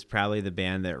Base is probably the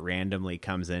band that randomly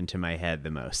comes into my head the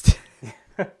most.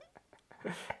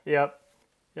 Yep.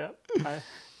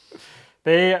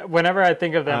 Whenever I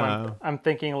think of them, I'm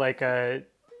thinking like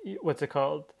what's it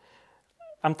called?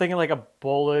 I'm thinking like a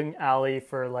bowling alley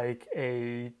for like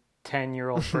a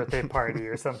 10-year-old birthday party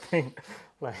or something.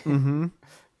 Like,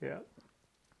 yeah.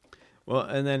 Well,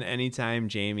 and then anytime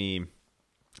Jamie,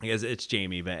 I guess it's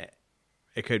Jamie, but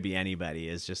it could be anybody,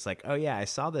 is just like, oh yeah, I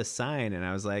saw this sign, and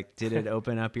I was like, did it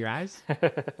open up your eyes?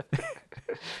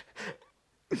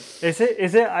 Is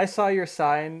it? I saw your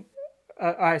sign.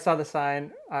 I saw the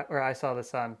sign, or I saw the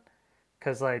sun.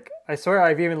 Because like, I swear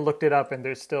I've even looked it up, and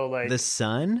there's still like the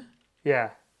sun.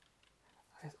 Yeah.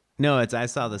 No, it's I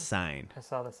saw the sign. I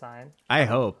saw the sign. I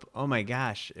hope. Oh my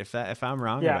gosh, if I'm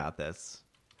wrong about this.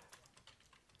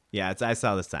 Yeah, it's I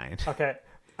saw the sign. Okay,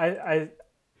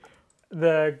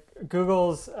 the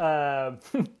Google's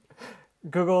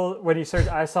Google, when you search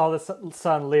I saw the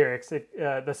sun lyrics,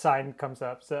 the sign comes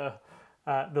up. So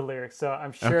the lyrics. So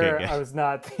I'm sure I was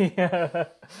not the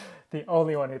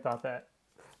only one who thought that.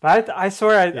 But I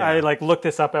swear I like looked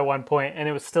this up at one point, and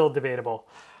it was still debatable.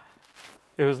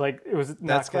 It was not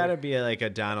That's got to clear. be like a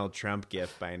Donald Trump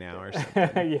gif by now or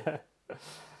something. Yeah.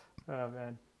 Oh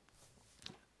man.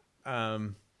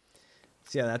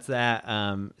 So yeah, that's that.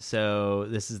 So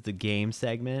this is the game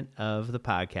segment of the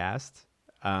podcast,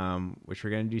 which we're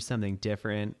going to do something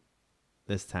different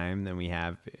this time than we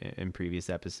have in previous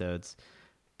episodes.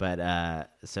 But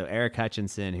so Eric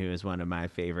Hutchinson, who is one of my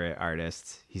favorite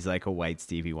artists, he's like a white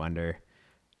Stevie Wonder,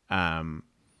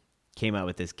 came out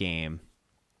with this game,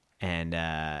 and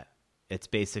it's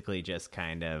basically just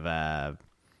kind of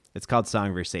it's called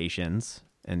Songversations.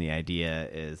 And the idea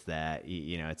is that,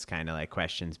 you know, it's kind of like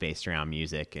questions based around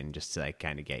music, and just to like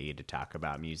kind of get you to talk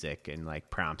about music, and like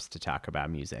prompts to talk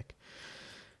about music.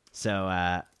 So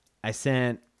I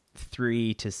sent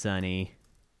 3 to Sunny.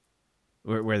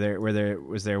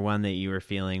 Was there one that you were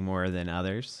feeling more than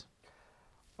others?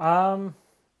 Not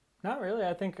really.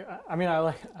 I think, I mean, I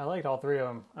liked all 3 of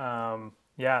them.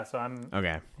 Yeah. So I'm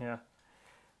okay. Yeah.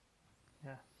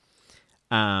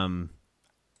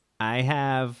 I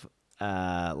have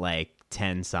like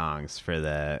 10 songs for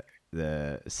the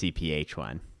CPH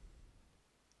one.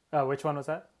 Oh, which one was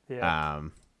that? Yeah.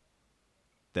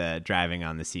 The driving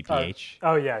on the CPH.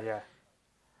 Oh yeah.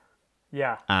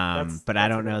 But I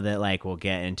don't know that like we'll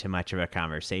get into much of a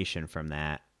conversation from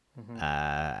that.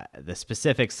 The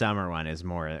specific summer one is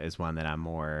one that I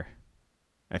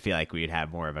feel like we'd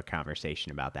have more of a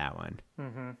conversation about that one.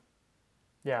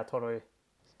 Yeah, totally.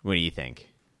 What do you think?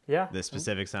 Yeah. The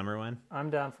specific summer one? I'm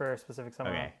down for a specific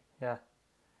summer one. Yeah.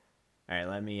 All right,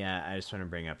 let me I just want to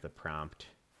bring up the prompt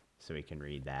so we can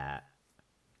read that.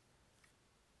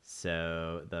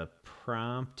 So the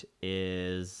prompt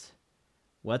is,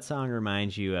 what song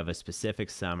reminds you of a specific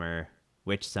summer,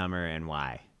 which summer, and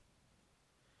why?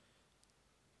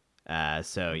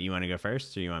 So you want to go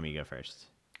first, or you want me to go first?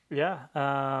 Yeah.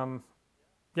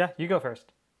 Yeah, you go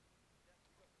first.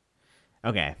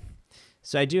 Okay.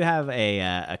 So I do have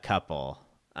a couple,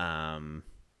 and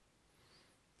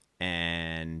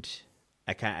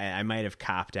I might have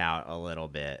copped out a little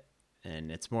bit,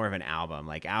 and it's more of an album.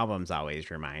 Like albums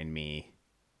always remind me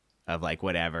of like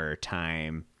whatever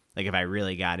time. Like if I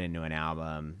really got into an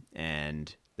album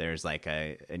and there's like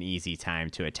an easy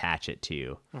time to attach it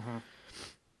to,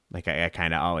 like I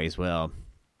kind of always will.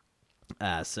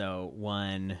 So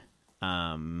one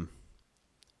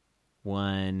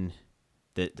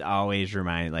that always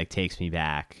takes me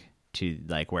back to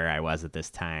like where I was at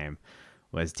this time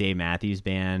was Dave Matthews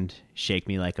Band, Shake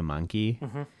Me Like a Monkey.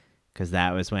 Because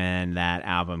that was when that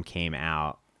album came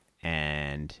out,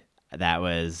 and that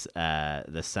was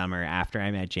the summer after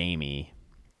I met Jamie,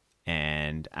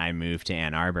 and I moved to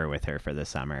Ann Arbor with her for the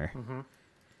summer.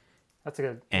 That's a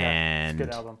good, and that's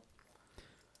a good album.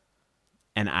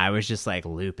 And I was just like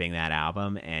looping that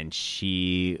album, and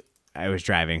I was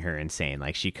driving her insane.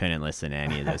 Like she couldn't listen to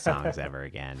any of those songs ever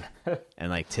again. And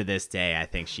like to this day, I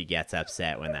think she gets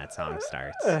upset when that song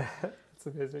starts. That's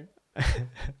amazing.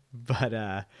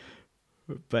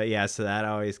 But yeah, so that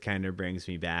always kind of brings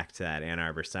me back to that Ann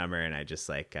Arbor summer, and I just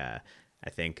like I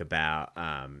think about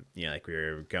like we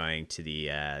were going to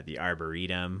the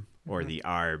Arboretum or the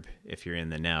Arb if you're in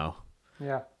the know.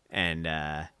 Yeah. And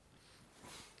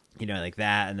like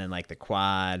that, and then like the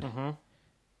quad.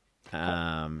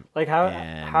 Like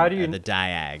how do you the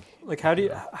Diag? Like how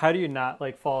do you not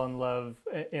like fall in love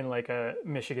in like a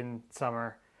Michigan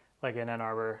summer, like in Ann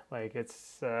Arbor? Like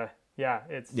it's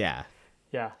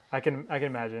Yeah, I can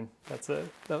imagine. That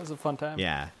was a fun time.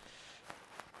 Yeah.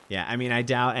 I mean, I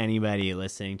doubt anybody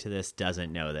listening to this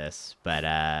doesn't know this, but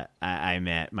I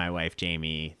met my wife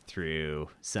Jamie through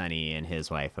Sonny and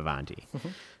his wife Avanti,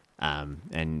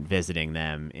 and visiting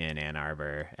them in Ann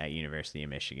Arbor at University of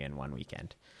Michigan one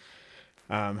weekend.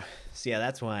 So yeah,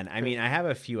 that's one. I mean, I have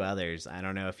a few others. I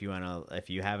don't know if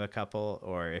you have a couple,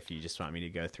 or if you just want me to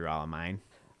go through all of mine.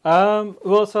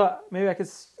 Well, so maybe I could.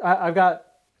 I've got.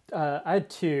 I had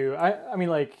two. I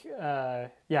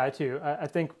had two. I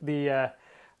think the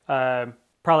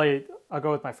probably I'll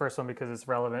go with my first one because it's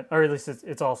relevant, or at least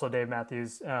it's also Dave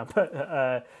Matthews,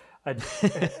 but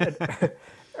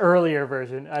earlier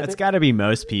version. It's got to be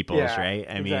most people's, right?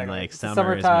 I exactly. mean, like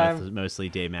summertime is mostly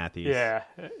Dave Matthews. Yeah.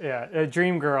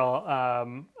 Dream Girl.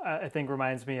 I think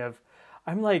reminds me of.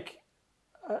 It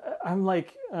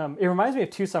reminds me of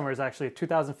two summers actually,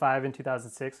 2005 and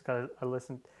 2006, because I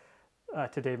listened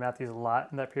to Dave Matthews a lot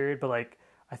in that period. But like,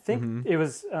 I think it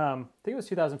was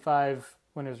 2005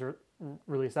 when it was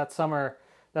released. That summer,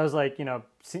 that was like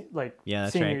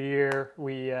senior year.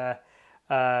 We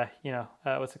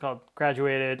what's it called?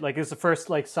 Graduated. Like it was the first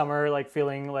like summer, like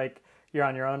feeling like you're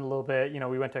on your own a little bit.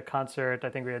 We went to a concert. I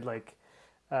think we had like,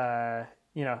 that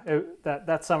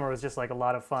summer was just like a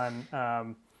lot of fun.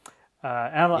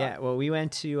 Well, we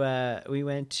went to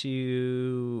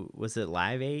was it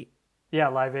Live 8? Yeah,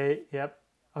 Live 8. Yep.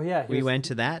 Oh yeah, we went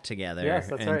to that together. Yes,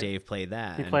 that's and right. Dave played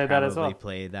that. He played that as well.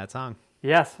 Played that song.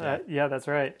 Yes. Yeah. That's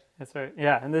right.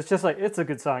 Yeah, and it's just like it's a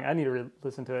good song. I need to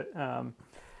listen to it.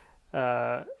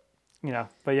 But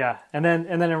yeah, and then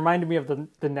it reminded me of the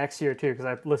next year too, because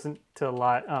I listened to a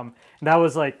lot. And that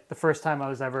was like the first time I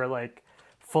was ever like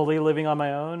fully living on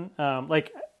my own. Had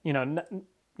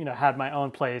my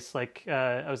own place. Like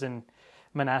I was in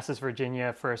Manassas,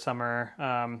 Virginia for a summer.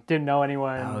 Didn't know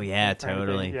anyone. Oh yeah,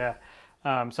 totally. Yeah.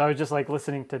 So I was just like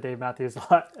listening to Dave Matthews a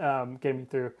lot, getting me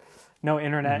through. No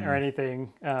internet or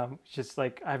anything. Just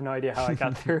like I have no idea how I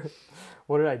got through.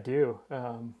 What did I do?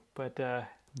 But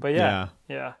yeah.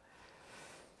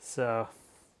 So,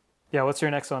 yeah. What's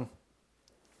your next one?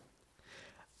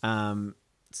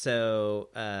 So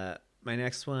my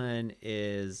next one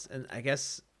is, and I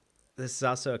guess this is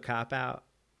also a cop out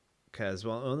because the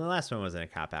last one wasn't a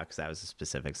cop out because that was a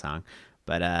specific song,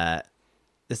 but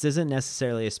this isn't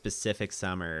necessarily a specific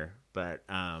summer, but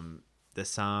the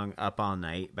song "Up All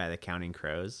Night" by the Counting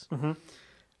Crows.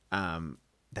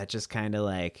 That just kind of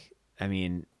like, I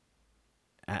mean,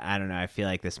 I don't know. I feel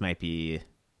like this might be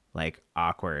like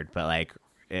awkward, but like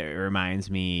it reminds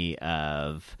me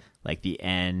of like the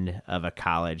end of a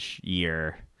college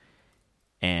year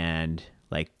and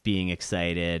like being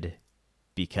excited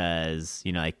because,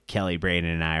 you know, like Kelly, Braden,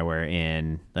 and I were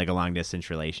in like a long distance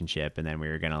relationship, and then we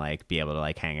were gonna like be able to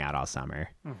like hang out all summer.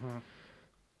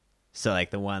 So like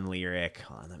the one lyric,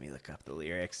 hold on, let me look up the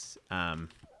lyrics.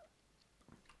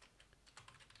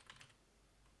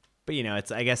 But you know,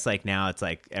 it's, I guess like now it's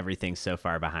like everything's so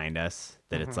far behind us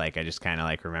that it's like I just kind of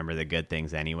like remember the good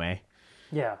things anyway.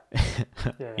 Yeah.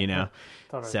 You know.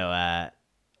 Totally.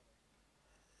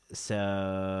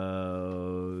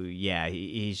 So yeah,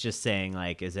 he's just saying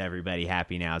like, is everybody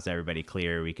happy now? Is everybody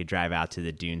clear? We could drive out to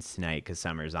the dunes tonight because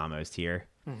summer's almost here.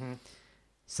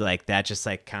 So like that just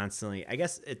like constantly, I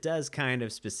guess it does kind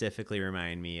of specifically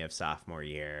remind me of sophomore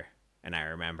year. And I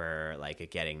remember like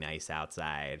it getting nice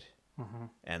outside.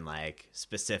 And like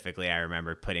specifically, I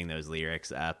remember putting those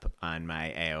lyrics up on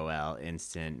my AOL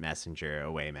Instant Messenger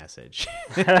away message.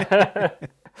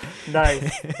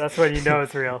 Nice. That's when you know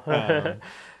it's real.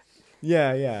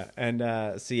 Yeah.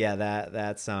 And so yeah,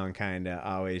 that song kind of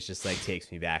always just like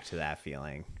takes me back to that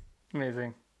feeling.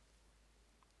 Amazing.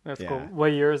 That's cool.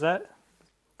 What year is that?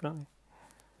 Well,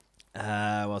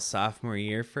 sophomore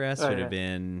year for us would have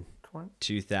been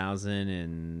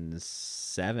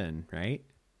 2007, right?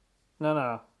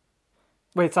 No.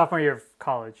 Wait, sophomore year of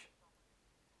college.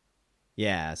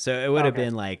 Yeah, so it would have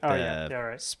been like the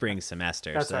right. spring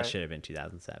semester, That's so that right. should have been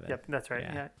 2007. Yep, that's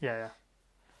right. Yeah.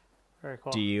 Very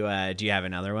cool. Do you have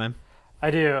another one? I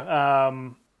do.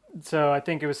 So I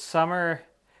think it was summer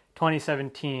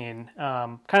 2017.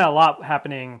 Kind of a lot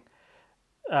happening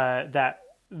that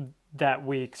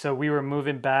week. So we were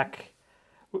moving back.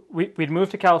 We'd moved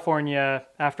to California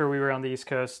after we were on the East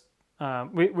Coast.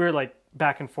 We were like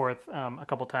back and forth a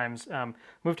couple times.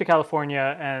 Moved to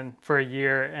California and for a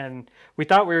year, and we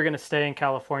thought we were going to stay in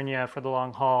California for the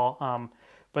long haul.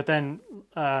 But then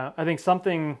I think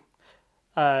something,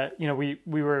 we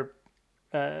were,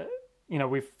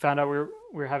 we found out we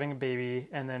were having a baby,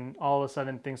 and then all of a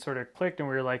sudden things sort of clicked, and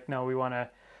we were like, no, we want to,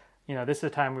 this is the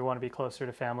time we want to be closer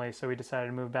to family. So we decided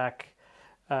to move back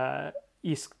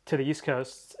east to the East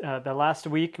Coast. The last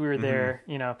week we were there,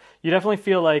 you definitely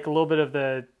feel like a little bit of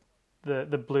the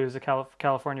blues, the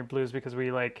California blues, because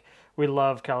we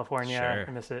love California. Sure.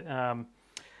 I miss it.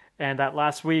 And that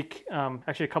last week,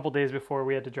 actually a couple days before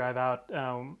we had to drive out,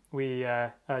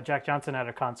 Jack Johnson had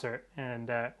a concert,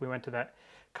 and we went to that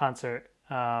concert.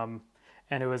 And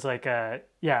it was like it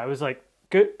was like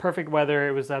good, perfect weather.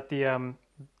 It was at the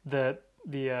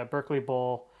Berkeley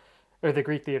Bowl, or the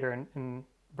Greek Theater in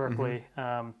Berkeley.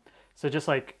 So just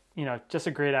like, just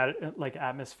a great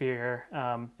atmosphere.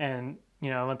 And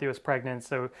Olympia was pregnant,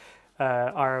 so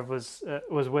Ara was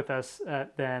with us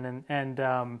then,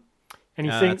 and he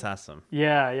sang. That's awesome.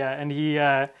 Yeah, and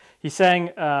he sang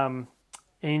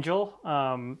Angel,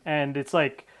 and it's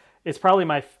like, it's probably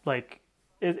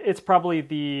it's probably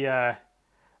the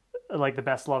the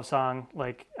best love song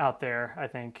like out there, I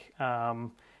think.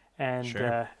 Sure.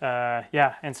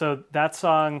 And so that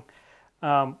song,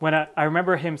 when I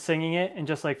remember him singing it and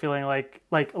just like feeling like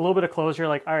a little bit of closure,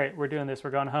 like, all right, we're doing this,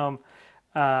 we're going home.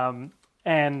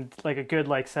 And like a good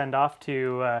like send off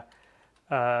to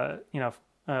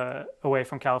away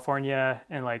from California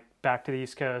and like back to the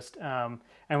East Coast. And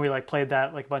we like played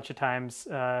that like a bunch of times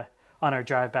on our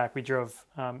drive back. We drove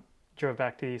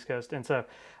back to the East Coast, and so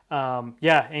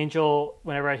Angel,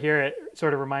 whenever I hear it,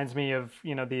 sort of reminds me of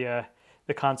the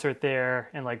concert there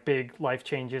and like big life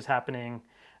changes happening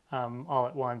all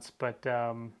at once. But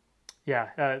the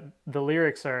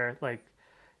lyrics are like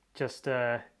just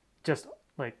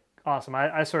like awesome.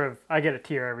 I get a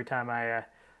tear every time I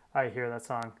hear that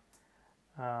song.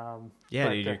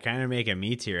 Dude, you're kind of making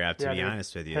me tear up, to be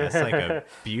honest with you. That's like a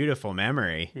beautiful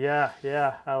memory. Yeah,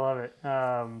 I love it.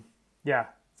 So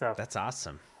that's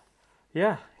awesome.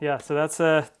 Yeah. So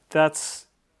that's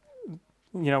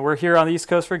we're here on the East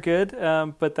Coast for good.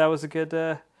 But that was a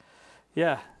good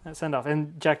send off.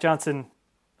 And Jack Johnson,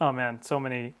 oh man, so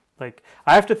many, like,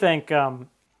 I have to thank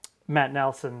Matt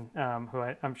Nelson, who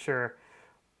I'm sure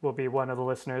will be one of the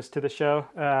listeners to the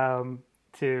show,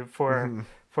 he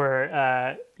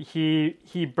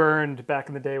burned back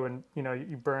in the day when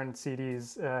you burned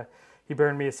CDs. He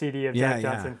burned me a CD of Jack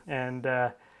Johnson, and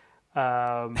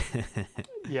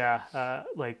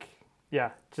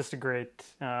just a great.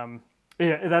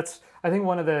 That's, I think,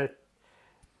 one of the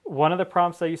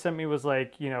prompts that you sent me was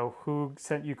like, who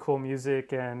sent you cool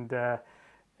music, and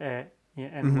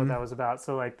and what that was about.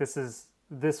 So like this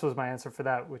was my answer for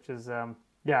that, which is I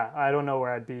don't know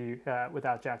where I'd be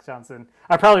without Jack Johnson.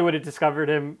 I probably would have discovered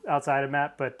him outside of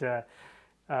Matt, but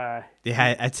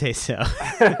yeah, I'd say so.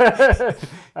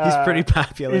 He's pretty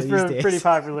popular these days. Pretty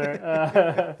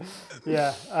popular.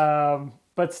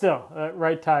 But still,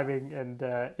 right timing, and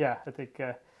I think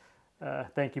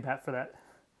thank you, Matt, for that.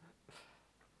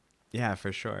 Yeah,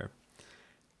 for sure.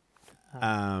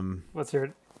 What's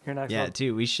your next one? Yeah,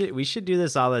 dude, we should do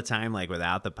this all the time, like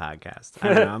without the podcast.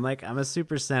 I don't know. I'm a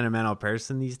super sentimental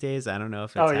person these days. I don't know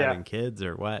if it's having kids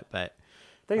or what, but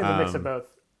I think it's a mix of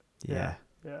both.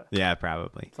 Yeah,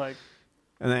 probably. It's like,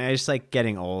 and then I just like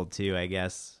getting old too, I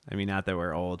guess. I mean, not that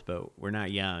we're old, but we're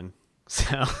not young,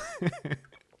 so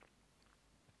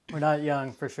we're not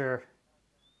young for sure.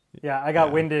 Yeah, I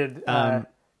got winded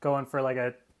going for like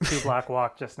a 2-block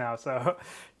walk just now, so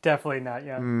definitely not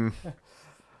young.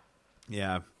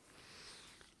 Yeah.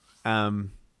 I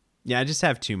just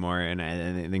have 2 more, and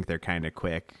I think they're kind of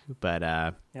quick,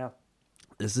 but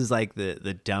this is like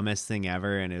the dumbest thing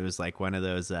ever, and it was like one of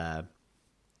those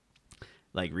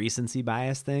like recency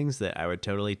bias things that I would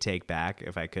totally take back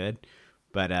if I could.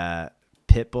 But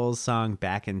Pitbull's song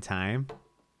 "Back in Time"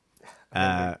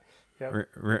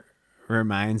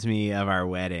 reminds me of our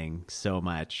wedding so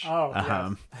much.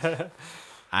 Oh, yes.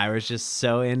 I was just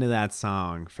so into that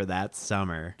song for that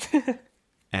summer.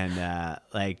 And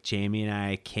like Jamie and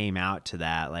I came out to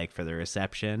that like for the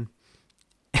reception.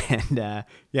 And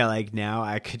like now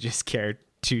I could just care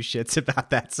 2 shits about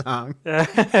that song. But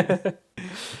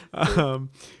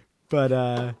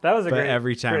that was great.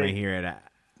 Every time I hear it,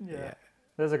 that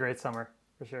was a great summer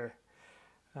for sure.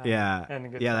 That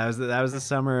was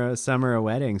the summer of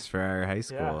weddings for our high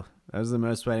school. Yeah. That was the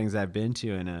most weddings I've been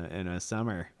to in a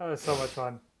summer. That was so much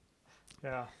fun.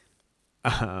 Yeah.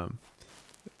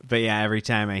 But yeah, every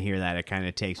time I hear that, it kind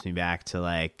of takes me back to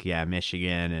like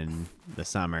Michigan and the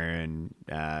summer and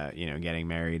getting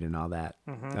married and all that.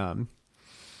 Mm-hmm.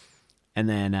 And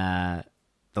then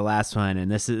the last one,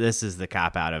 and this is the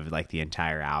cop out of like the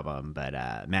entire album, but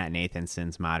Matt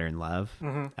Nathanson's "Modern Love,"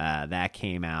 that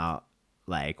came out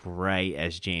like right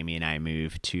as Jamie and I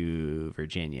moved to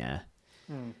Virginia,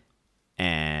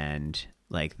 and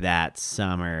like that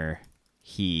summer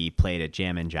he played at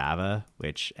Jam and Java.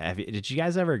 Which did you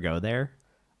guys ever go there?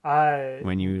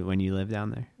 When you lived down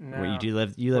there? No. Well,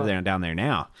 you live down there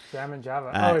now. Jam and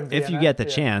Java. If you get the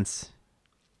chance,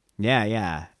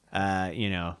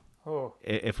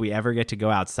 if we ever get to go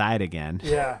outside again.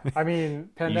 Yeah, I mean,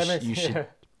 pandemic. You should.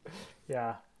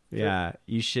 Yeah. Yeah,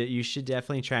 you should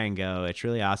definitely try and go. It's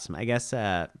really awesome. I guess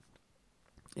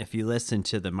if you listen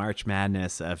to the March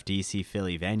Madness of DC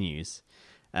Philly venues,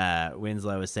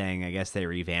 Winslow was saying I guess they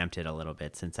revamped it a little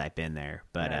bit since I've been there,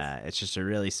 but nice. It's just a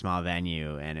really small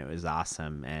venue and it was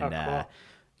awesome. And cool.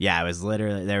 it was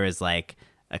literally, there was like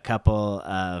a couple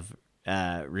of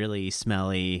really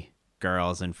smelly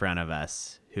girls in front of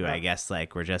us who I guess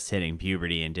like were just hitting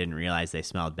puberty and didn't realize they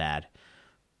smelled bad,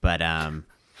 but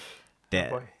they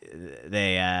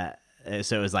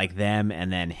so it was like them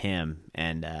and then him,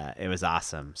 and it was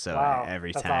awesome. So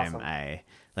every time awesome. I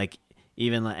like,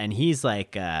 even, and he's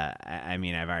like I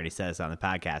mean, I've already said this on the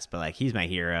podcast, but like he's my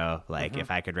hero. Like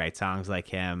if I could write songs like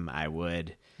him, I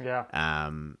would.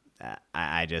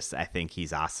 I think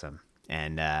he's awesome,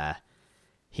 and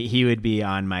he would be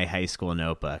on my high school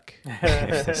notebook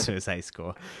if this was high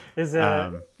school. Is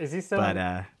he still?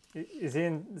 But is he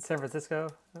in San Francisco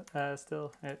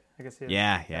still? I guess he is.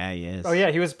 Yeah, he is. Oh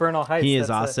yeah, he was Bernal Heights. He is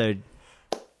also.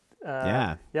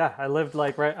 Yeah, I lived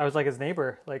like I was like his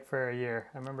neighbor like for a year.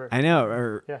 I remember. I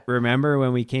know. Remember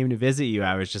when we came to visit you?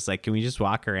 I was just like, "Can we just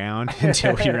walk around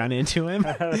until we run into him?"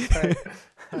 That's right.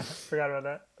 Forgot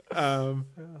about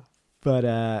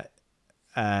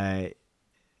that.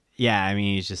 Yeah, I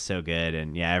mean, he's just so good.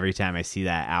 And yeah, every time I see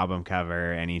that album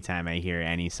cover, anytime I hear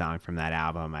any song from that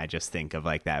album, I just think of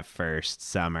like that first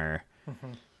summer,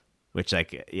 which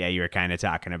like, you were kind of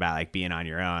talking about like being on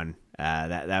your own.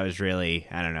 That was really,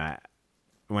 I don't know,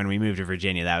 when we moved to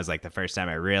Virginia, that was like the first time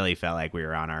I really felt like we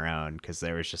were on our own, because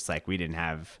there was just like, we didn't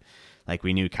have, like,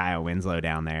 we knew Kyle Winslow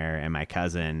down there and my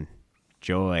cousin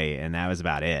Joy, and that was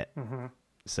about it.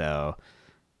 So,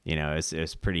 you know, it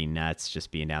was pretty nuts just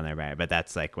being down there. But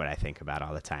that's like what I think about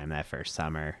all the time, that first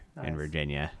summer in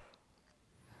Virginia.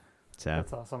 So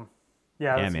that's awesome.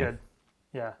 Yeah, that's good.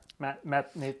 Yeah,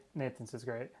 Matt Nathan's is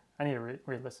great. I need to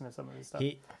re-listen to some of his stuff.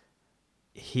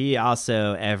 He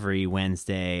also every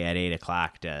Wednesday at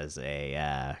 8:00 does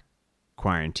a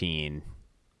quarantine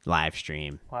live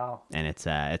stream. Wow. And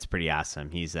it's pretty awesome.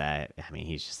 He's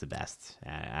he's just the best.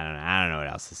 I don't know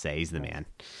what else to say. He's the man.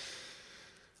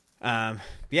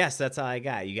 Yes, that's all I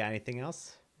got. You got anything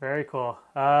else? Very cool.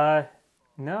 No,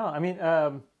 I mean,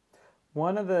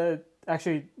 one of the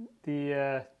actually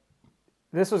the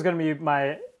this was going to be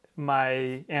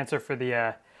my answer for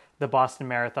the Boston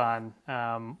Marathon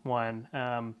one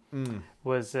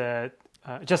was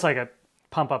just like a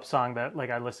pump up song that like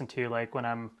I listen to like when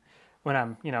I'm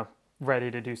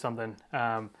ready to do something.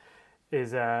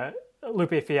 Is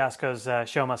Lupe Fiasco's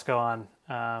 "Show Must Go On"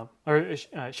 or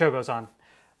 "Show Goes On."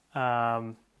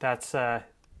 That's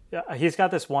he's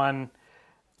got this one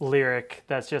lyric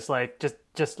that's just like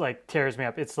tears me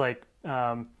up. It's like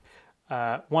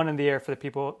one in the air for the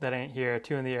people that ain't here,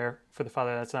 two in the air for the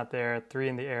father that's not there, three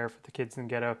in the air for the kids in the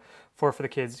ghetto, four for the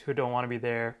kids who don't want to be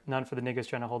there, none for the niggas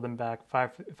trying to hold them back,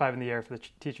 five in the air for the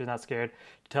teachers not scared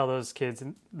to tell those kids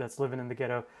that's living in the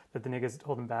ghetto that the niggas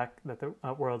hold them back, that the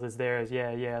world is theirs.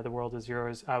 Yeah, the world is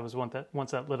yours. I was once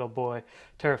that little boy,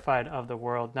 terrified of the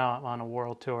world. Now I'm on a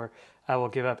world tour. I will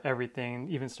give up everything,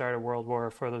 even start a world war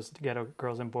for those ghetto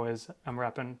girls and boys I'm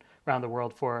rapping around the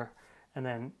world for. And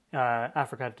then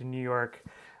Africa to New York,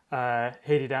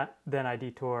 Haiti down, then I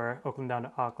detour, Oakland down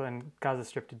to Auckland, Gaza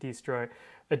Strip to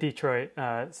Detroit,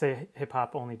 say hip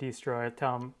hop only destroy,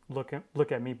 tell them look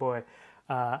at me boy,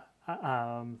 I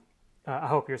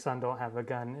hope your son don't have a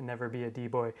gun and never be a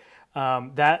D-boy.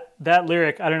 That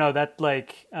lyric, I don't know, that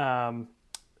like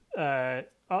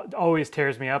always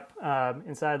tears me up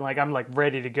inside. Like I'm like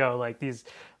ready to go. Like these,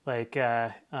 like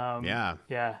every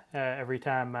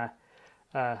time.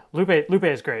 Lupe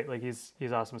is great. Like he's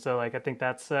awesome. So like I think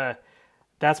that's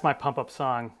my pump up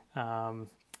song.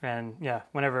 And yeah,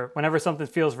 whenever something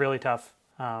feels really tough,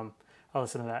 I'll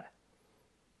listen to that.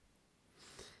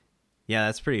 Yeah,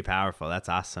 that's pretty powerful. That's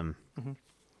awesome.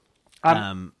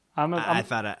 Mm-hmm. I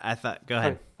thought. Go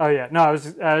ahead. Oh yeah, no, I was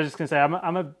just gonna say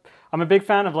I'm a big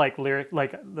fan of like lyric,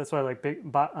 like that's why I like big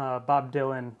Bob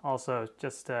Dylan also.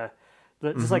 Just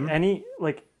like any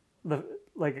like the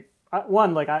like.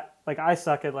 I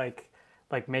suck at like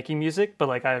making music, but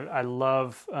like I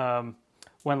love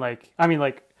when like I mean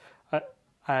like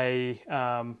I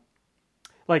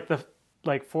like the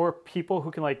like for people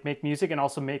who can like make music and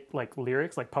also make like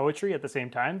lyrics like poetry at the same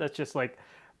time. That's just like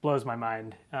blows my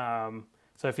mind.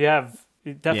 So if you have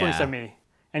definitely send me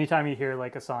anytime you hear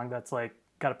like a song that's like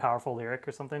got a powerful lyric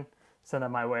or something, send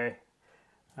that my way.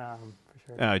 For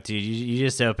sure. Oh, dude, you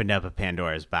just opened up a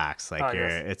Pandora's box. Like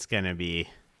it's gonna be.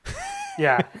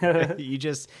 Yeah. you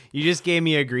just gave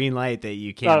me a green light that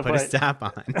you can't put a stop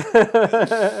on.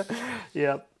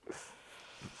 Yep.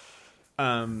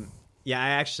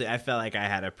 Yeah, I felt like I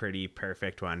had a pretty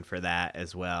perfect one for that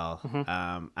as well.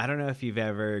 Mm-hmm. I don't know if you've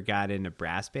ever got into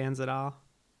brass bands at all.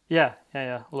 Yeah,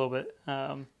 a little bit.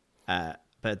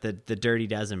 But the Dirty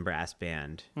Dozen brass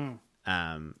band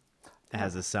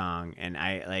has a song, and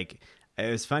I like. It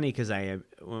was funny because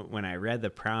when I read the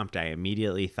prompt, I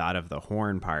immediately thought of the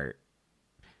horn part.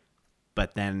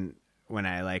 But then when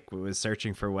I like was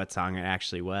searching for what song it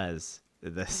actually was,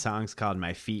 the song's called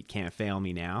 "My Feet Can't Fail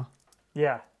Me Now."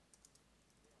 Yeah.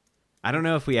 I don't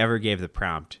know if we ever gave the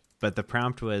prompt, but the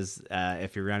prompt was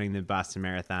if you're running the Boston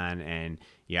Marathon and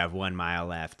you have 1 mile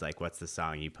left, like what's the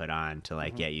song you put on to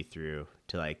like get you through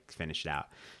to like finish it out.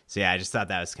 So yeah, I just thought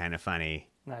that was kind of funny.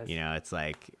 Nice. You know, it's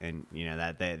like, and you know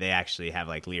that they actually have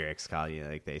like lyrics called, you know,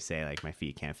 like they say like "My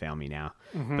feet can't fail me now,"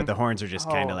 but the horns are just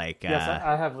kind of like yes,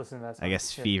 I have listened to that song. I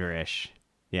guess feverish.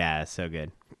 Yeah, it's so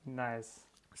good. Nice.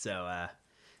 So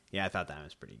yeah, I thought that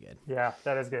was pretty good. Yeah,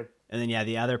 that is good. And then yeah,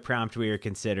 the other prompt we were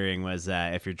considering was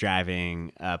if you're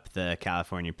driving up the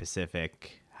California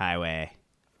Pacific Highway,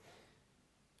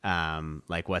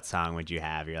 like what song would you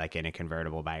have? You're like in a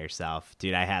convertible by yourself,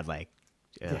 dude. I had like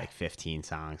 15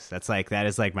 songs. That's like, that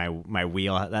is like my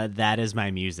wheel. That is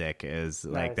my music, is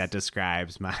like, that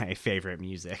describes my favorite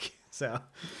music. So,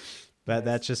 but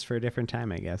that's just for a different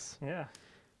time, I guess. Yeah.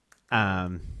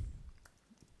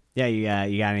 Yeah.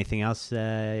 You got anything else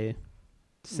to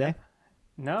say?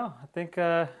 No, I think,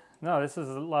 no, this is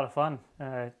a lot of fun,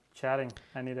 chatting.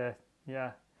 I need to,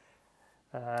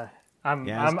 I'm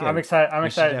excited. I'm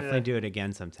excited. Should definitely do it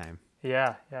again sometime.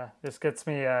 Yeah. This gets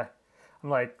me, I'm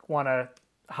like, want to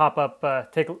hop up,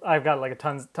 I've got like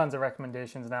tons of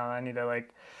recommendations now. I need to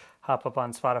like hop up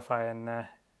on Spotify and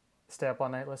stay up all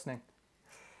night listening.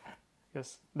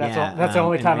 Because that's the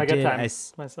only time I get time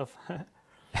myself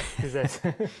these days.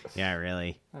 Yeah,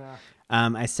 really.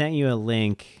 I sent you a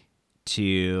link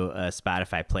to a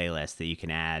Spotify playlist that you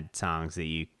can add songs that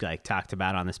you like talked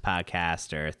about on this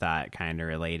podcast or thought kind of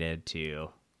related to,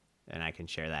 and I can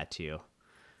share that too.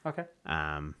 Okay.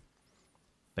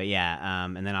 But yeah,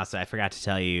 and then also I forgot to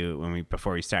tell you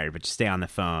before we started, but just stay on the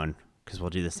phone because we'll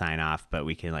do the sign off, but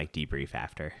we can like debrief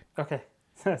after. Okay.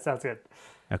 Sounds good.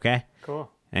 Okay. Cool.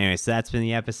 Anyway, so that's been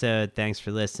the episode. Thanks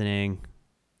for listening.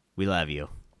 We love you.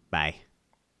 Bye.